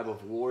great tribe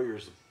of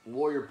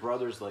warrior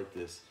brothers like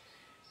this.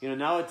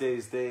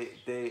 Nowadays they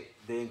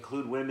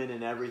include women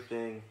in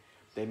everything.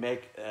 They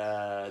make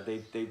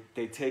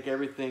they take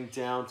everything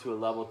down to a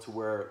level to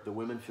where the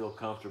women feel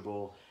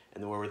comfortable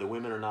and where the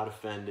women are not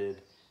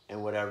offended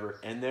and whatever.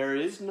 And there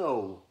is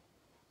no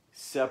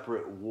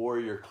separate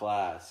warrior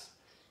class.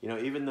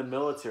 Even the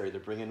military, they're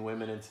bringing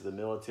women into the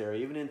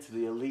military, even into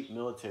the elite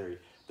military.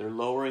 They're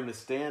lowering the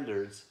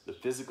standards, the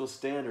physical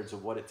standards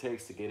of what it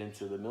takes to get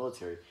into the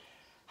military.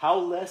 How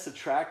less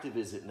attractive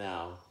is it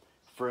now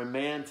for a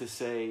man to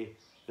say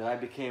that I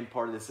became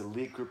part of this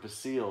elite group of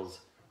SEALs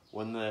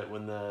when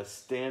the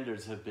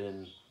standards have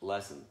been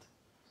lessened,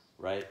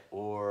 right?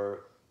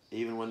 Or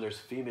even when there's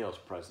females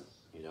present,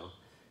 you know?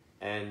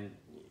 And,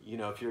 you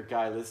know, if you're a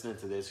guy listening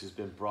to this who's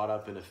been brought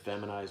up in a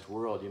feminized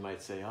world, you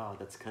might say, oh,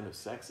 that's kind of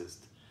sexist,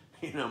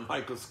 you know,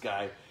 Michael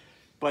Skye.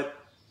 But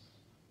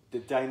the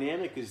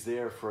dynamic is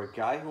there for a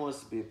guy who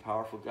wants to be a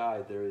powerful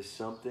guy. There is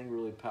something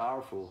really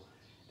powerful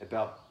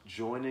about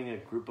joining a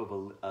group of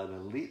an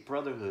elite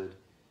brotherhood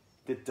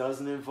that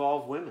doesn't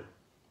involve women,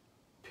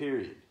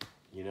 period.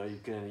 You know, you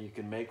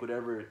can make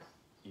whatever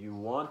you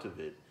want of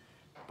it,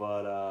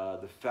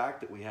 but the fact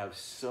that we have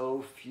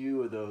so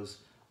few of those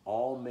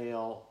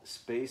all-male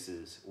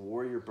spaces,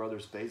 warrior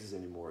brother spaces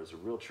anymore, is a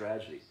real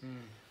tragedy.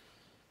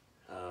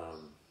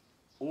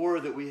 Or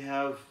that we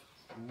have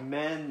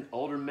men,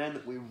 older men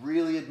that we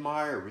really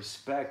admire,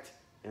 respect,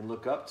 and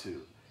look up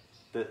to.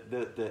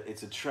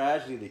 It's a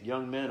tragedy that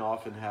young men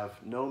often have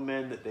no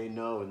men that they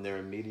know in their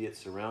immediate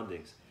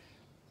surroundings.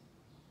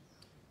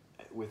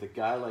 With a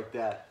guy like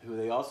that, who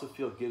they also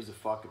feel gives a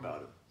fuck about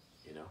him,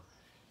 you know,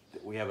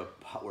 that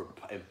we're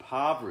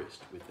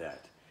impoverished with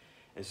that.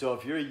 And so,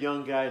 if you're a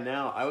young guy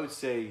now, I would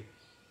say,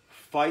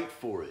 fight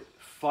for it.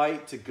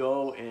 Fight to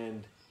go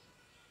and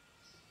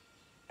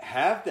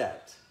have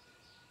that,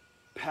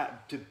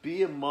 to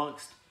be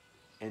amongst,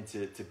 and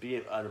to be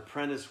an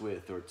apprentice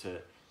with, or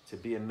to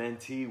be a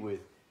mentee with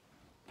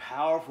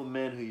powerful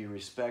men who you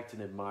respect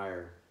and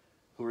admire,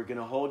 who are going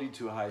to hold you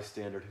to a high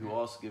standard, who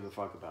also give a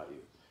fuck about you.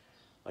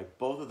 Like,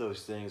 both of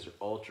those things are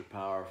ultra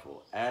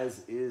powerful,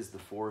 as is the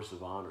force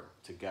of honor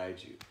to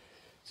guide you.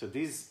 So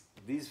these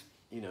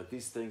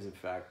things, in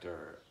fact,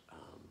 are,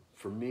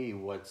 for me,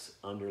 what's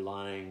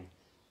underlying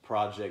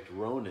Project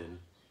Ronin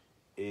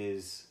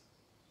is,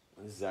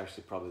 and this is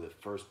actually probably the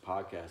first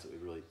podcast that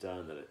we've really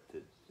done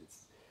that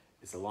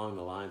it's along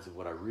the lines of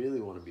what I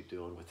really want to be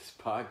doing with this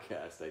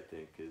podcast, I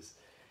think,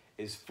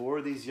 is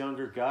for these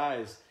younger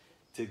guys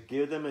to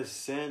give them a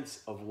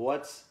sense of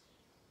what's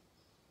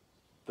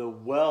the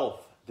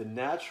wealth, the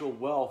natural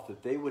wealth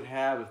that they would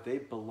have if they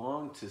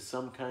belonged to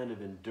some kind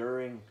of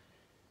enduring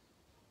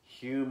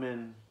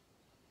human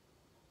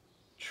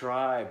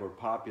tribe or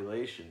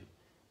population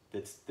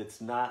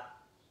that's not,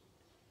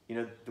 you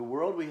know, the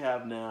world we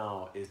have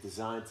now is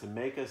designed to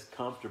make us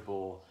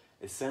comfortable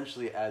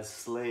essentially as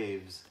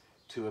slaves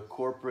to a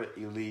corporate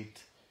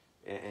elite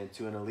and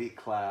to an elite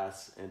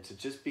class, and to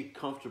just be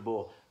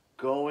comfortable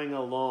going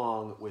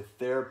along with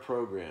their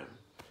program,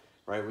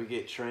 right? We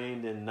get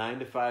trained in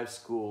 9-to-5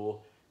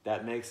 school.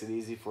 That makes it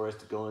easy for us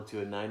to go into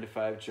a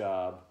 9-to-5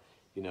 job.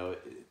 You know,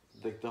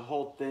 the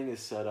whole thing is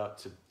set up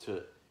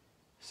to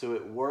so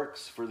it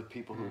works for the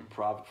people who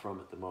profit from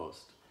it the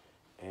most.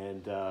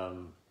 And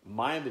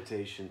my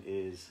invitation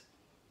is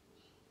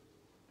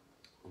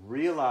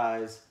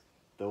realize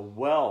the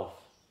wealth,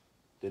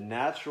 the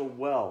natural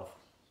wealth,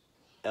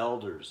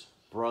 elders,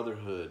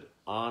 brotherhood,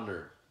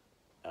 honor,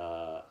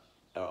 a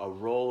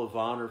role of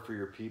honor for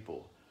your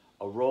people,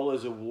 a role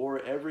as a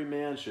warrior. Every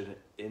man should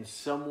in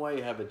some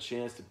way have a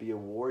chance to be a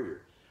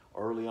warrior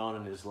early on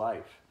in his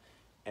life.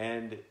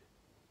 And,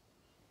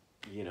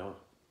 you know,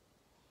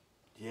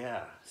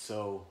 yeah,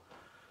 so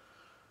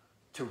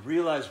to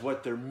realize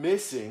what they're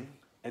missing,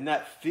 and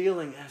that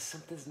feeling,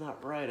 something's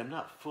not right, I'm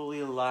not fully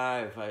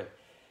alive,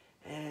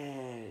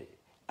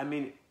 I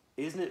mean,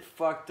 isn't it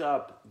fucked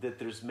up that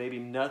there's maybe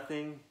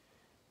nothing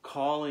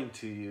calling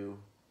to you,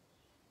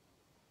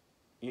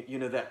 you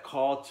know, that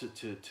call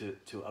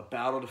to a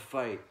battle to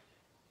fight,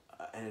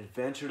 an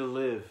adventure to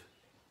live,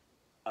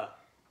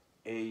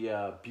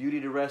 a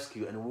beauty to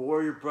rescue, and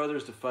warrior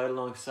brothers to fight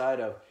alongside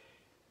of,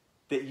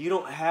 that you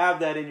don't have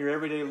that in your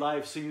everyday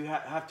life, so you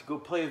have to go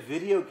play a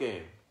video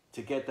game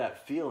to get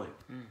that feeling.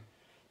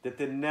 That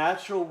the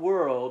natural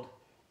world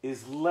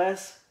is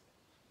less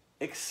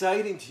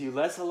exciting to you,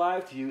 less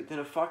alive to you than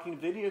a fucking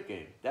video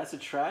game. That's a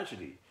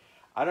tragedy.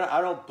 I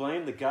don't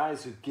blame the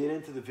guys who get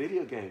into the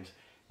video games.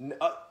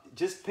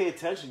 Just pay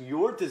attention.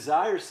 Your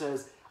desire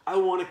says, I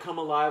want to come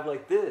alive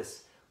like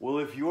this. Well,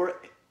 if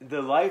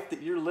the life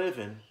that you're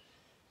living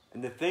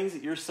and the things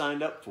that you're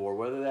signed up for,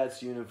 whether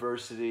that's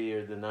university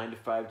or the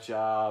 9-to-5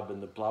 job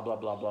and the blah, blah,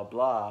 blah, blah,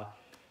 blah,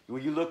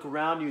 when you look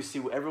around, you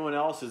see everyone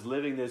else is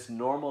living this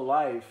normal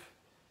life.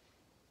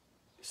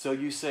 So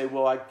you say,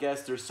 well, I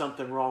guess there's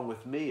something wrong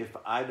with me if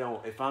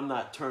I'm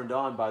not turned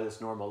on by this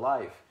normal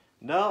life.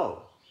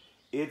 No,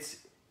 it's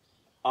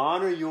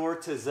honor your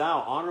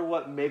tazao, honor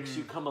what makes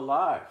you come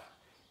alive.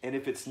 And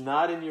if it's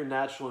not in your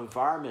natural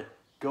environment,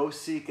 go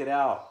seek it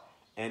out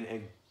and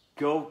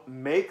go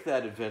make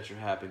that adventure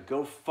happen.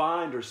 Go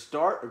find or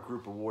start a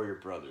group of warrior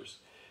brothers.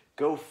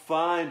 Go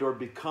find or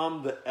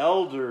become the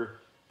elder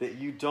that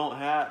you don't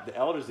have, the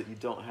elders that you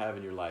don't have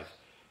in your life.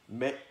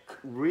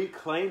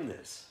 Reclaim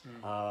this.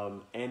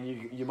 And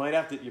you might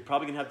have to, you're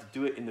probably going to have to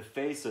do it in the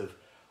face of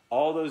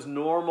all those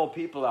normal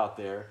people out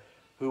there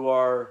who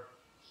are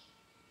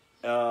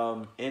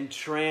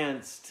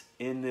entranced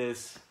in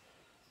this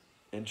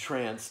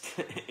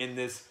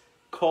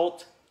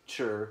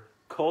culture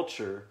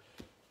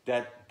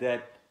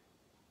that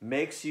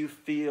makes you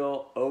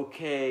feel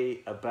okay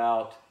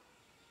about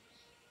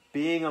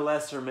being a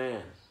lesser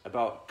man,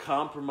 about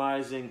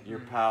compromising your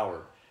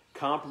power,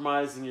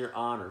 compromising your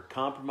honor,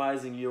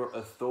 compromising your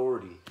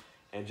authority,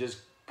 and just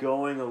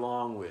going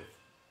along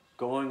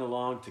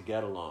to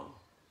get along.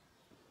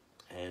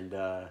 And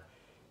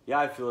yeah,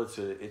 I feel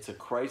it's a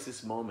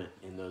crisis moment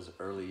in those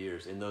early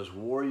years, in those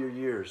warrior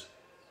years,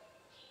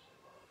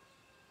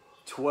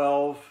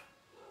 12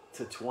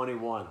 to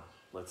 21,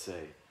 let's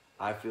say.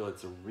 I feel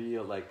it's a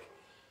real, like,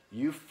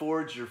 you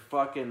forge your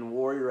fucking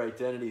warrior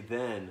identity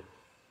then,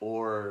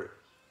 or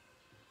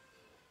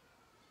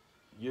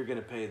you're going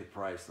to pay the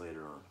price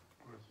later on.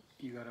 Or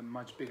you got a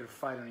much bigger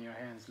fight on your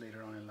hands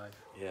later on in life.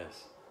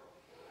 Yes.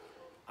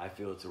 I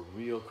feel it's a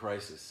real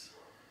crisis.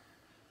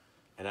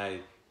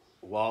 And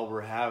while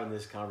we're having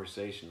this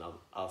conversation,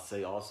 I'll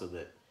say also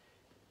that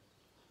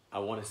I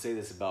want to say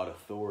this about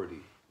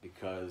authority,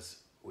 because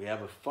we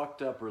have a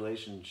fucked up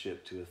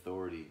relationship to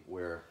authority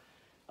where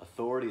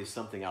authority is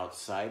something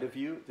outside of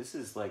you. This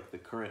is like the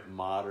current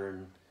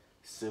modern,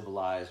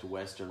 civilized,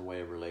 Western way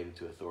of relating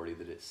to authority,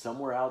 that it's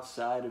somewhere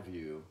outside of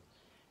you,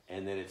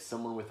 and that it's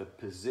someone with a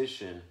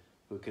position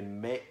who can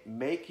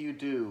make you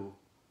do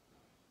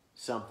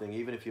something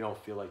even if you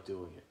don't feel like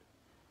doing it.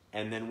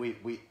 And then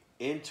we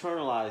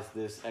internalize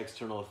this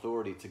external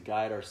authority to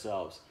guide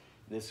ourselves.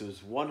 And this was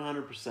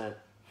 100%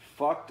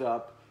 fucked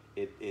up.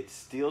 It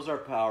steals our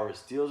power, it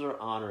steals our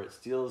honor, it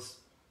steals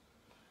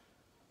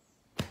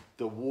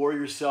the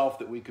warrior self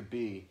that we could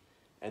be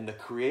and the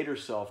creator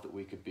self that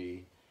we could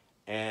be.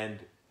 And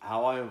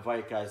how I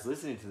invite guys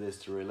listening to this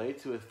to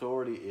relate to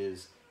authority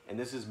is, and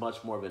this is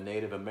much more of a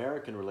Native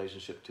American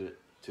relationship to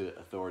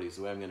authority, is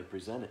the way I'm going to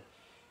present it,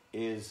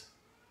 is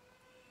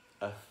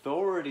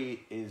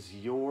authority is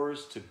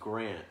yours to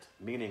grant.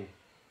 Meaning,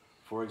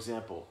 for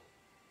example,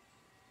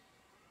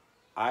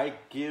 I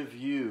give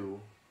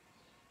you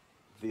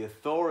the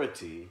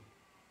authority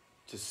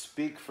to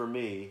speak for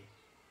me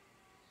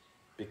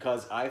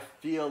because I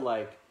feel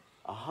like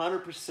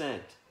 100%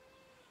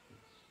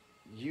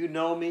 you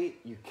know me,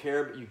 you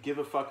care, you give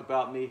a fuck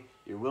about me,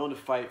 you're willing to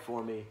fight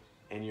for me,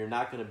 and you're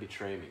not going to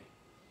betray me,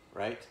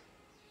 right?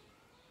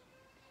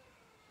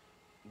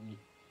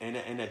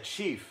 And a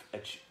chief,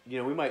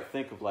 we might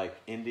think of like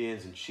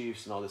Indians and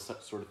chiefs and all this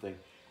sort of thing.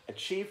 A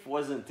chief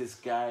wasn't this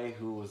guy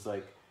who was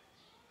like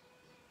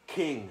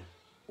king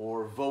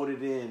or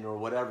voted in or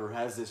whatever,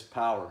 has this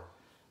power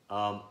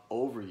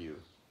over you.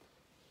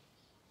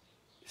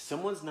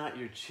 Someone's not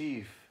your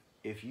chief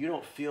if you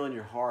don't feel in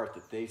your heart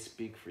that they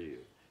speak for you.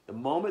 The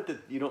moment that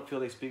you don't feel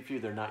they speak for you,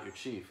 they're not your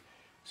chief.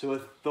 So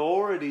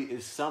authority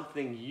is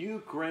something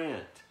you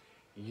grant.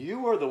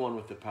 You are the one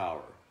with the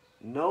power.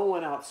 No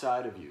one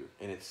outside of you.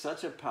 And it's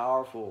such a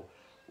powerful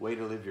way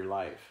to live your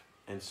life.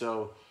 And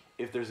so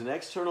if there's an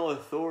external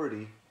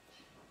authority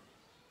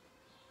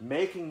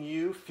making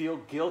you feel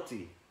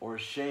guilty or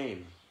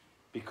ashamed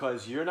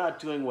because you're not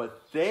doing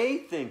what they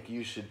think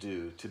you should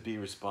do to be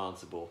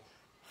responsible,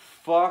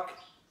 fuck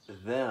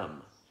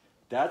them.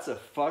 That's a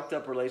fucked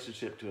up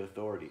relationship to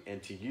authority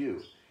and to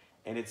you.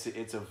 And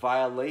it's a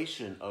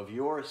violation of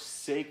your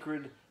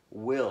sacred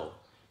will,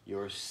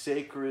 your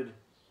sacred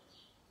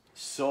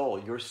soul,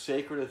 your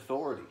sacred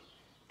authority.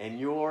 And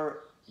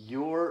your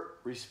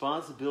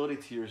responsibility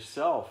to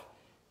yourself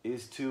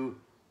is to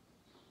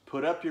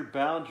put up your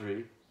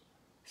boundary,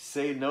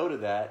 say no to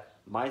that.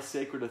 My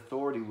sacred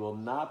authority will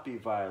not be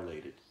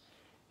violated.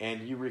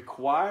 And you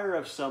require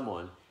of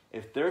someone,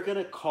 if they're going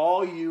to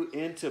call you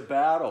into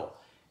battle,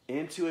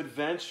 into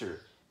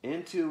adventure,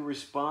 into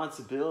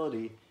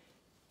responsibility,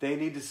 they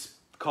need to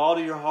call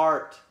to your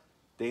heart.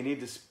 They need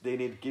to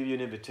give you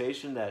an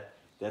invitation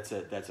that's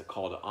a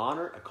call to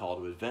honor, a call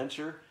to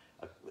adventure,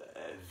 a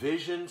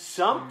vision,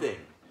 something.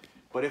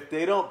 But if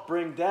they don't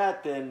bring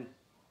that, then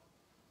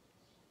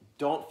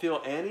don't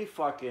feel any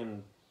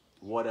fucking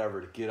whatever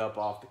to get up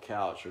off the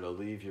couch or to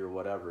leave your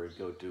whatever and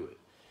go do it.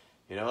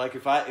 You know, like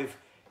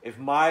if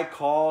my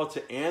call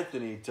to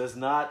Anthony does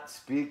not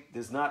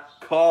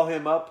call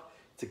him up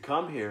to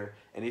come here,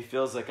 and he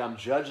feels like I'm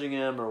judging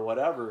him or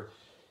whatever,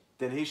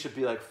 then he should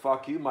be like,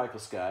 fuck you, Michael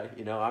Skye,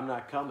 I'm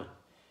not coming.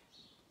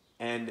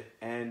 And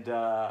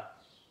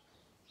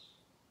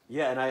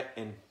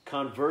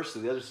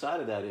conversely, the other side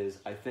of that is,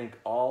 I think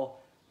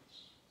all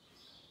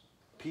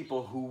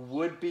people who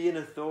would be an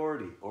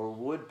authority or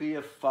would be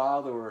a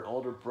father or an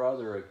older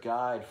brother, a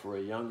guide for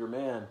a younger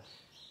man,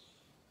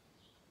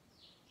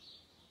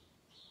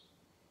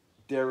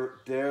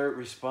 their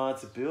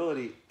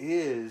responsibility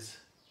is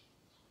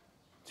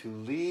to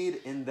lead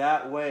in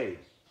that way,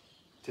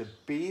 to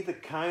be the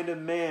kind of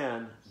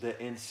man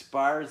that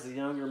inspires the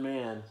younger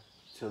man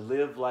to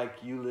live like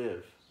you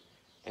live,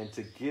 and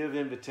to give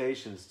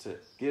invitations, to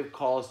give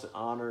calls to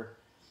honor,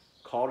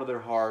 call to their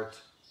heart,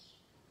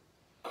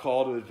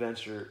 call to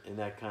adventure in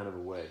that kind of a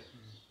way.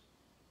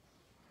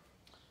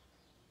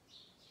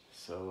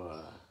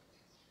 So,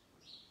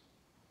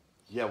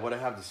 yeah, what I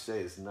have to say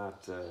is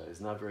not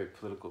very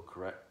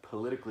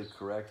politically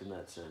correct in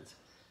that sense.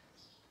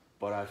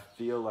 But I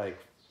feel like,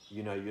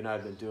 you know, you and I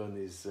have been doing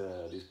these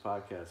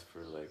podcasts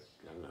for like,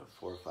 I don't know,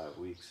 4 or 5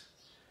 weeks,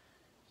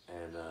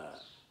 and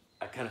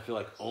I kind of feel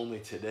like only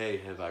today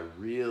have I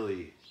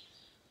really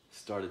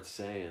started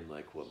saying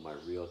like what my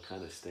real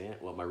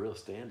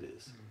stand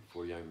is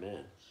for young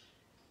men,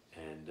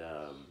 and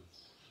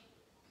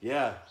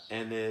yeah,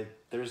 and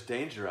there's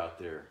danger out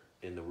there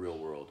in the real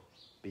world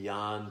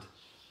beyond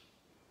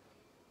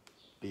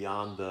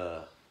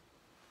the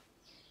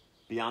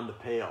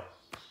pale.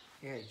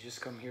 Yeah, you just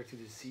come here to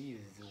the sea.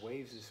 The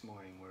waves this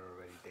morning were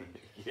already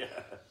dangerous.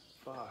 Yeah.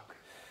 Fuck.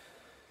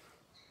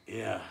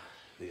 Yeah,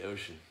 the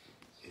ocean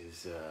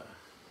is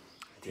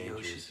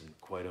dangerous and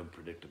quite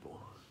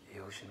unpredictable. The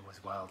ocean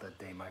was wild that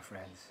day, my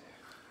friends.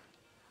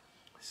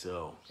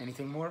 So.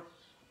 Anything more?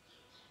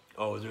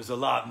 Oh, there's a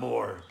lot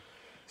more.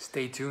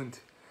 Stay tuned.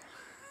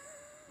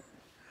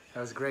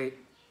 That was great.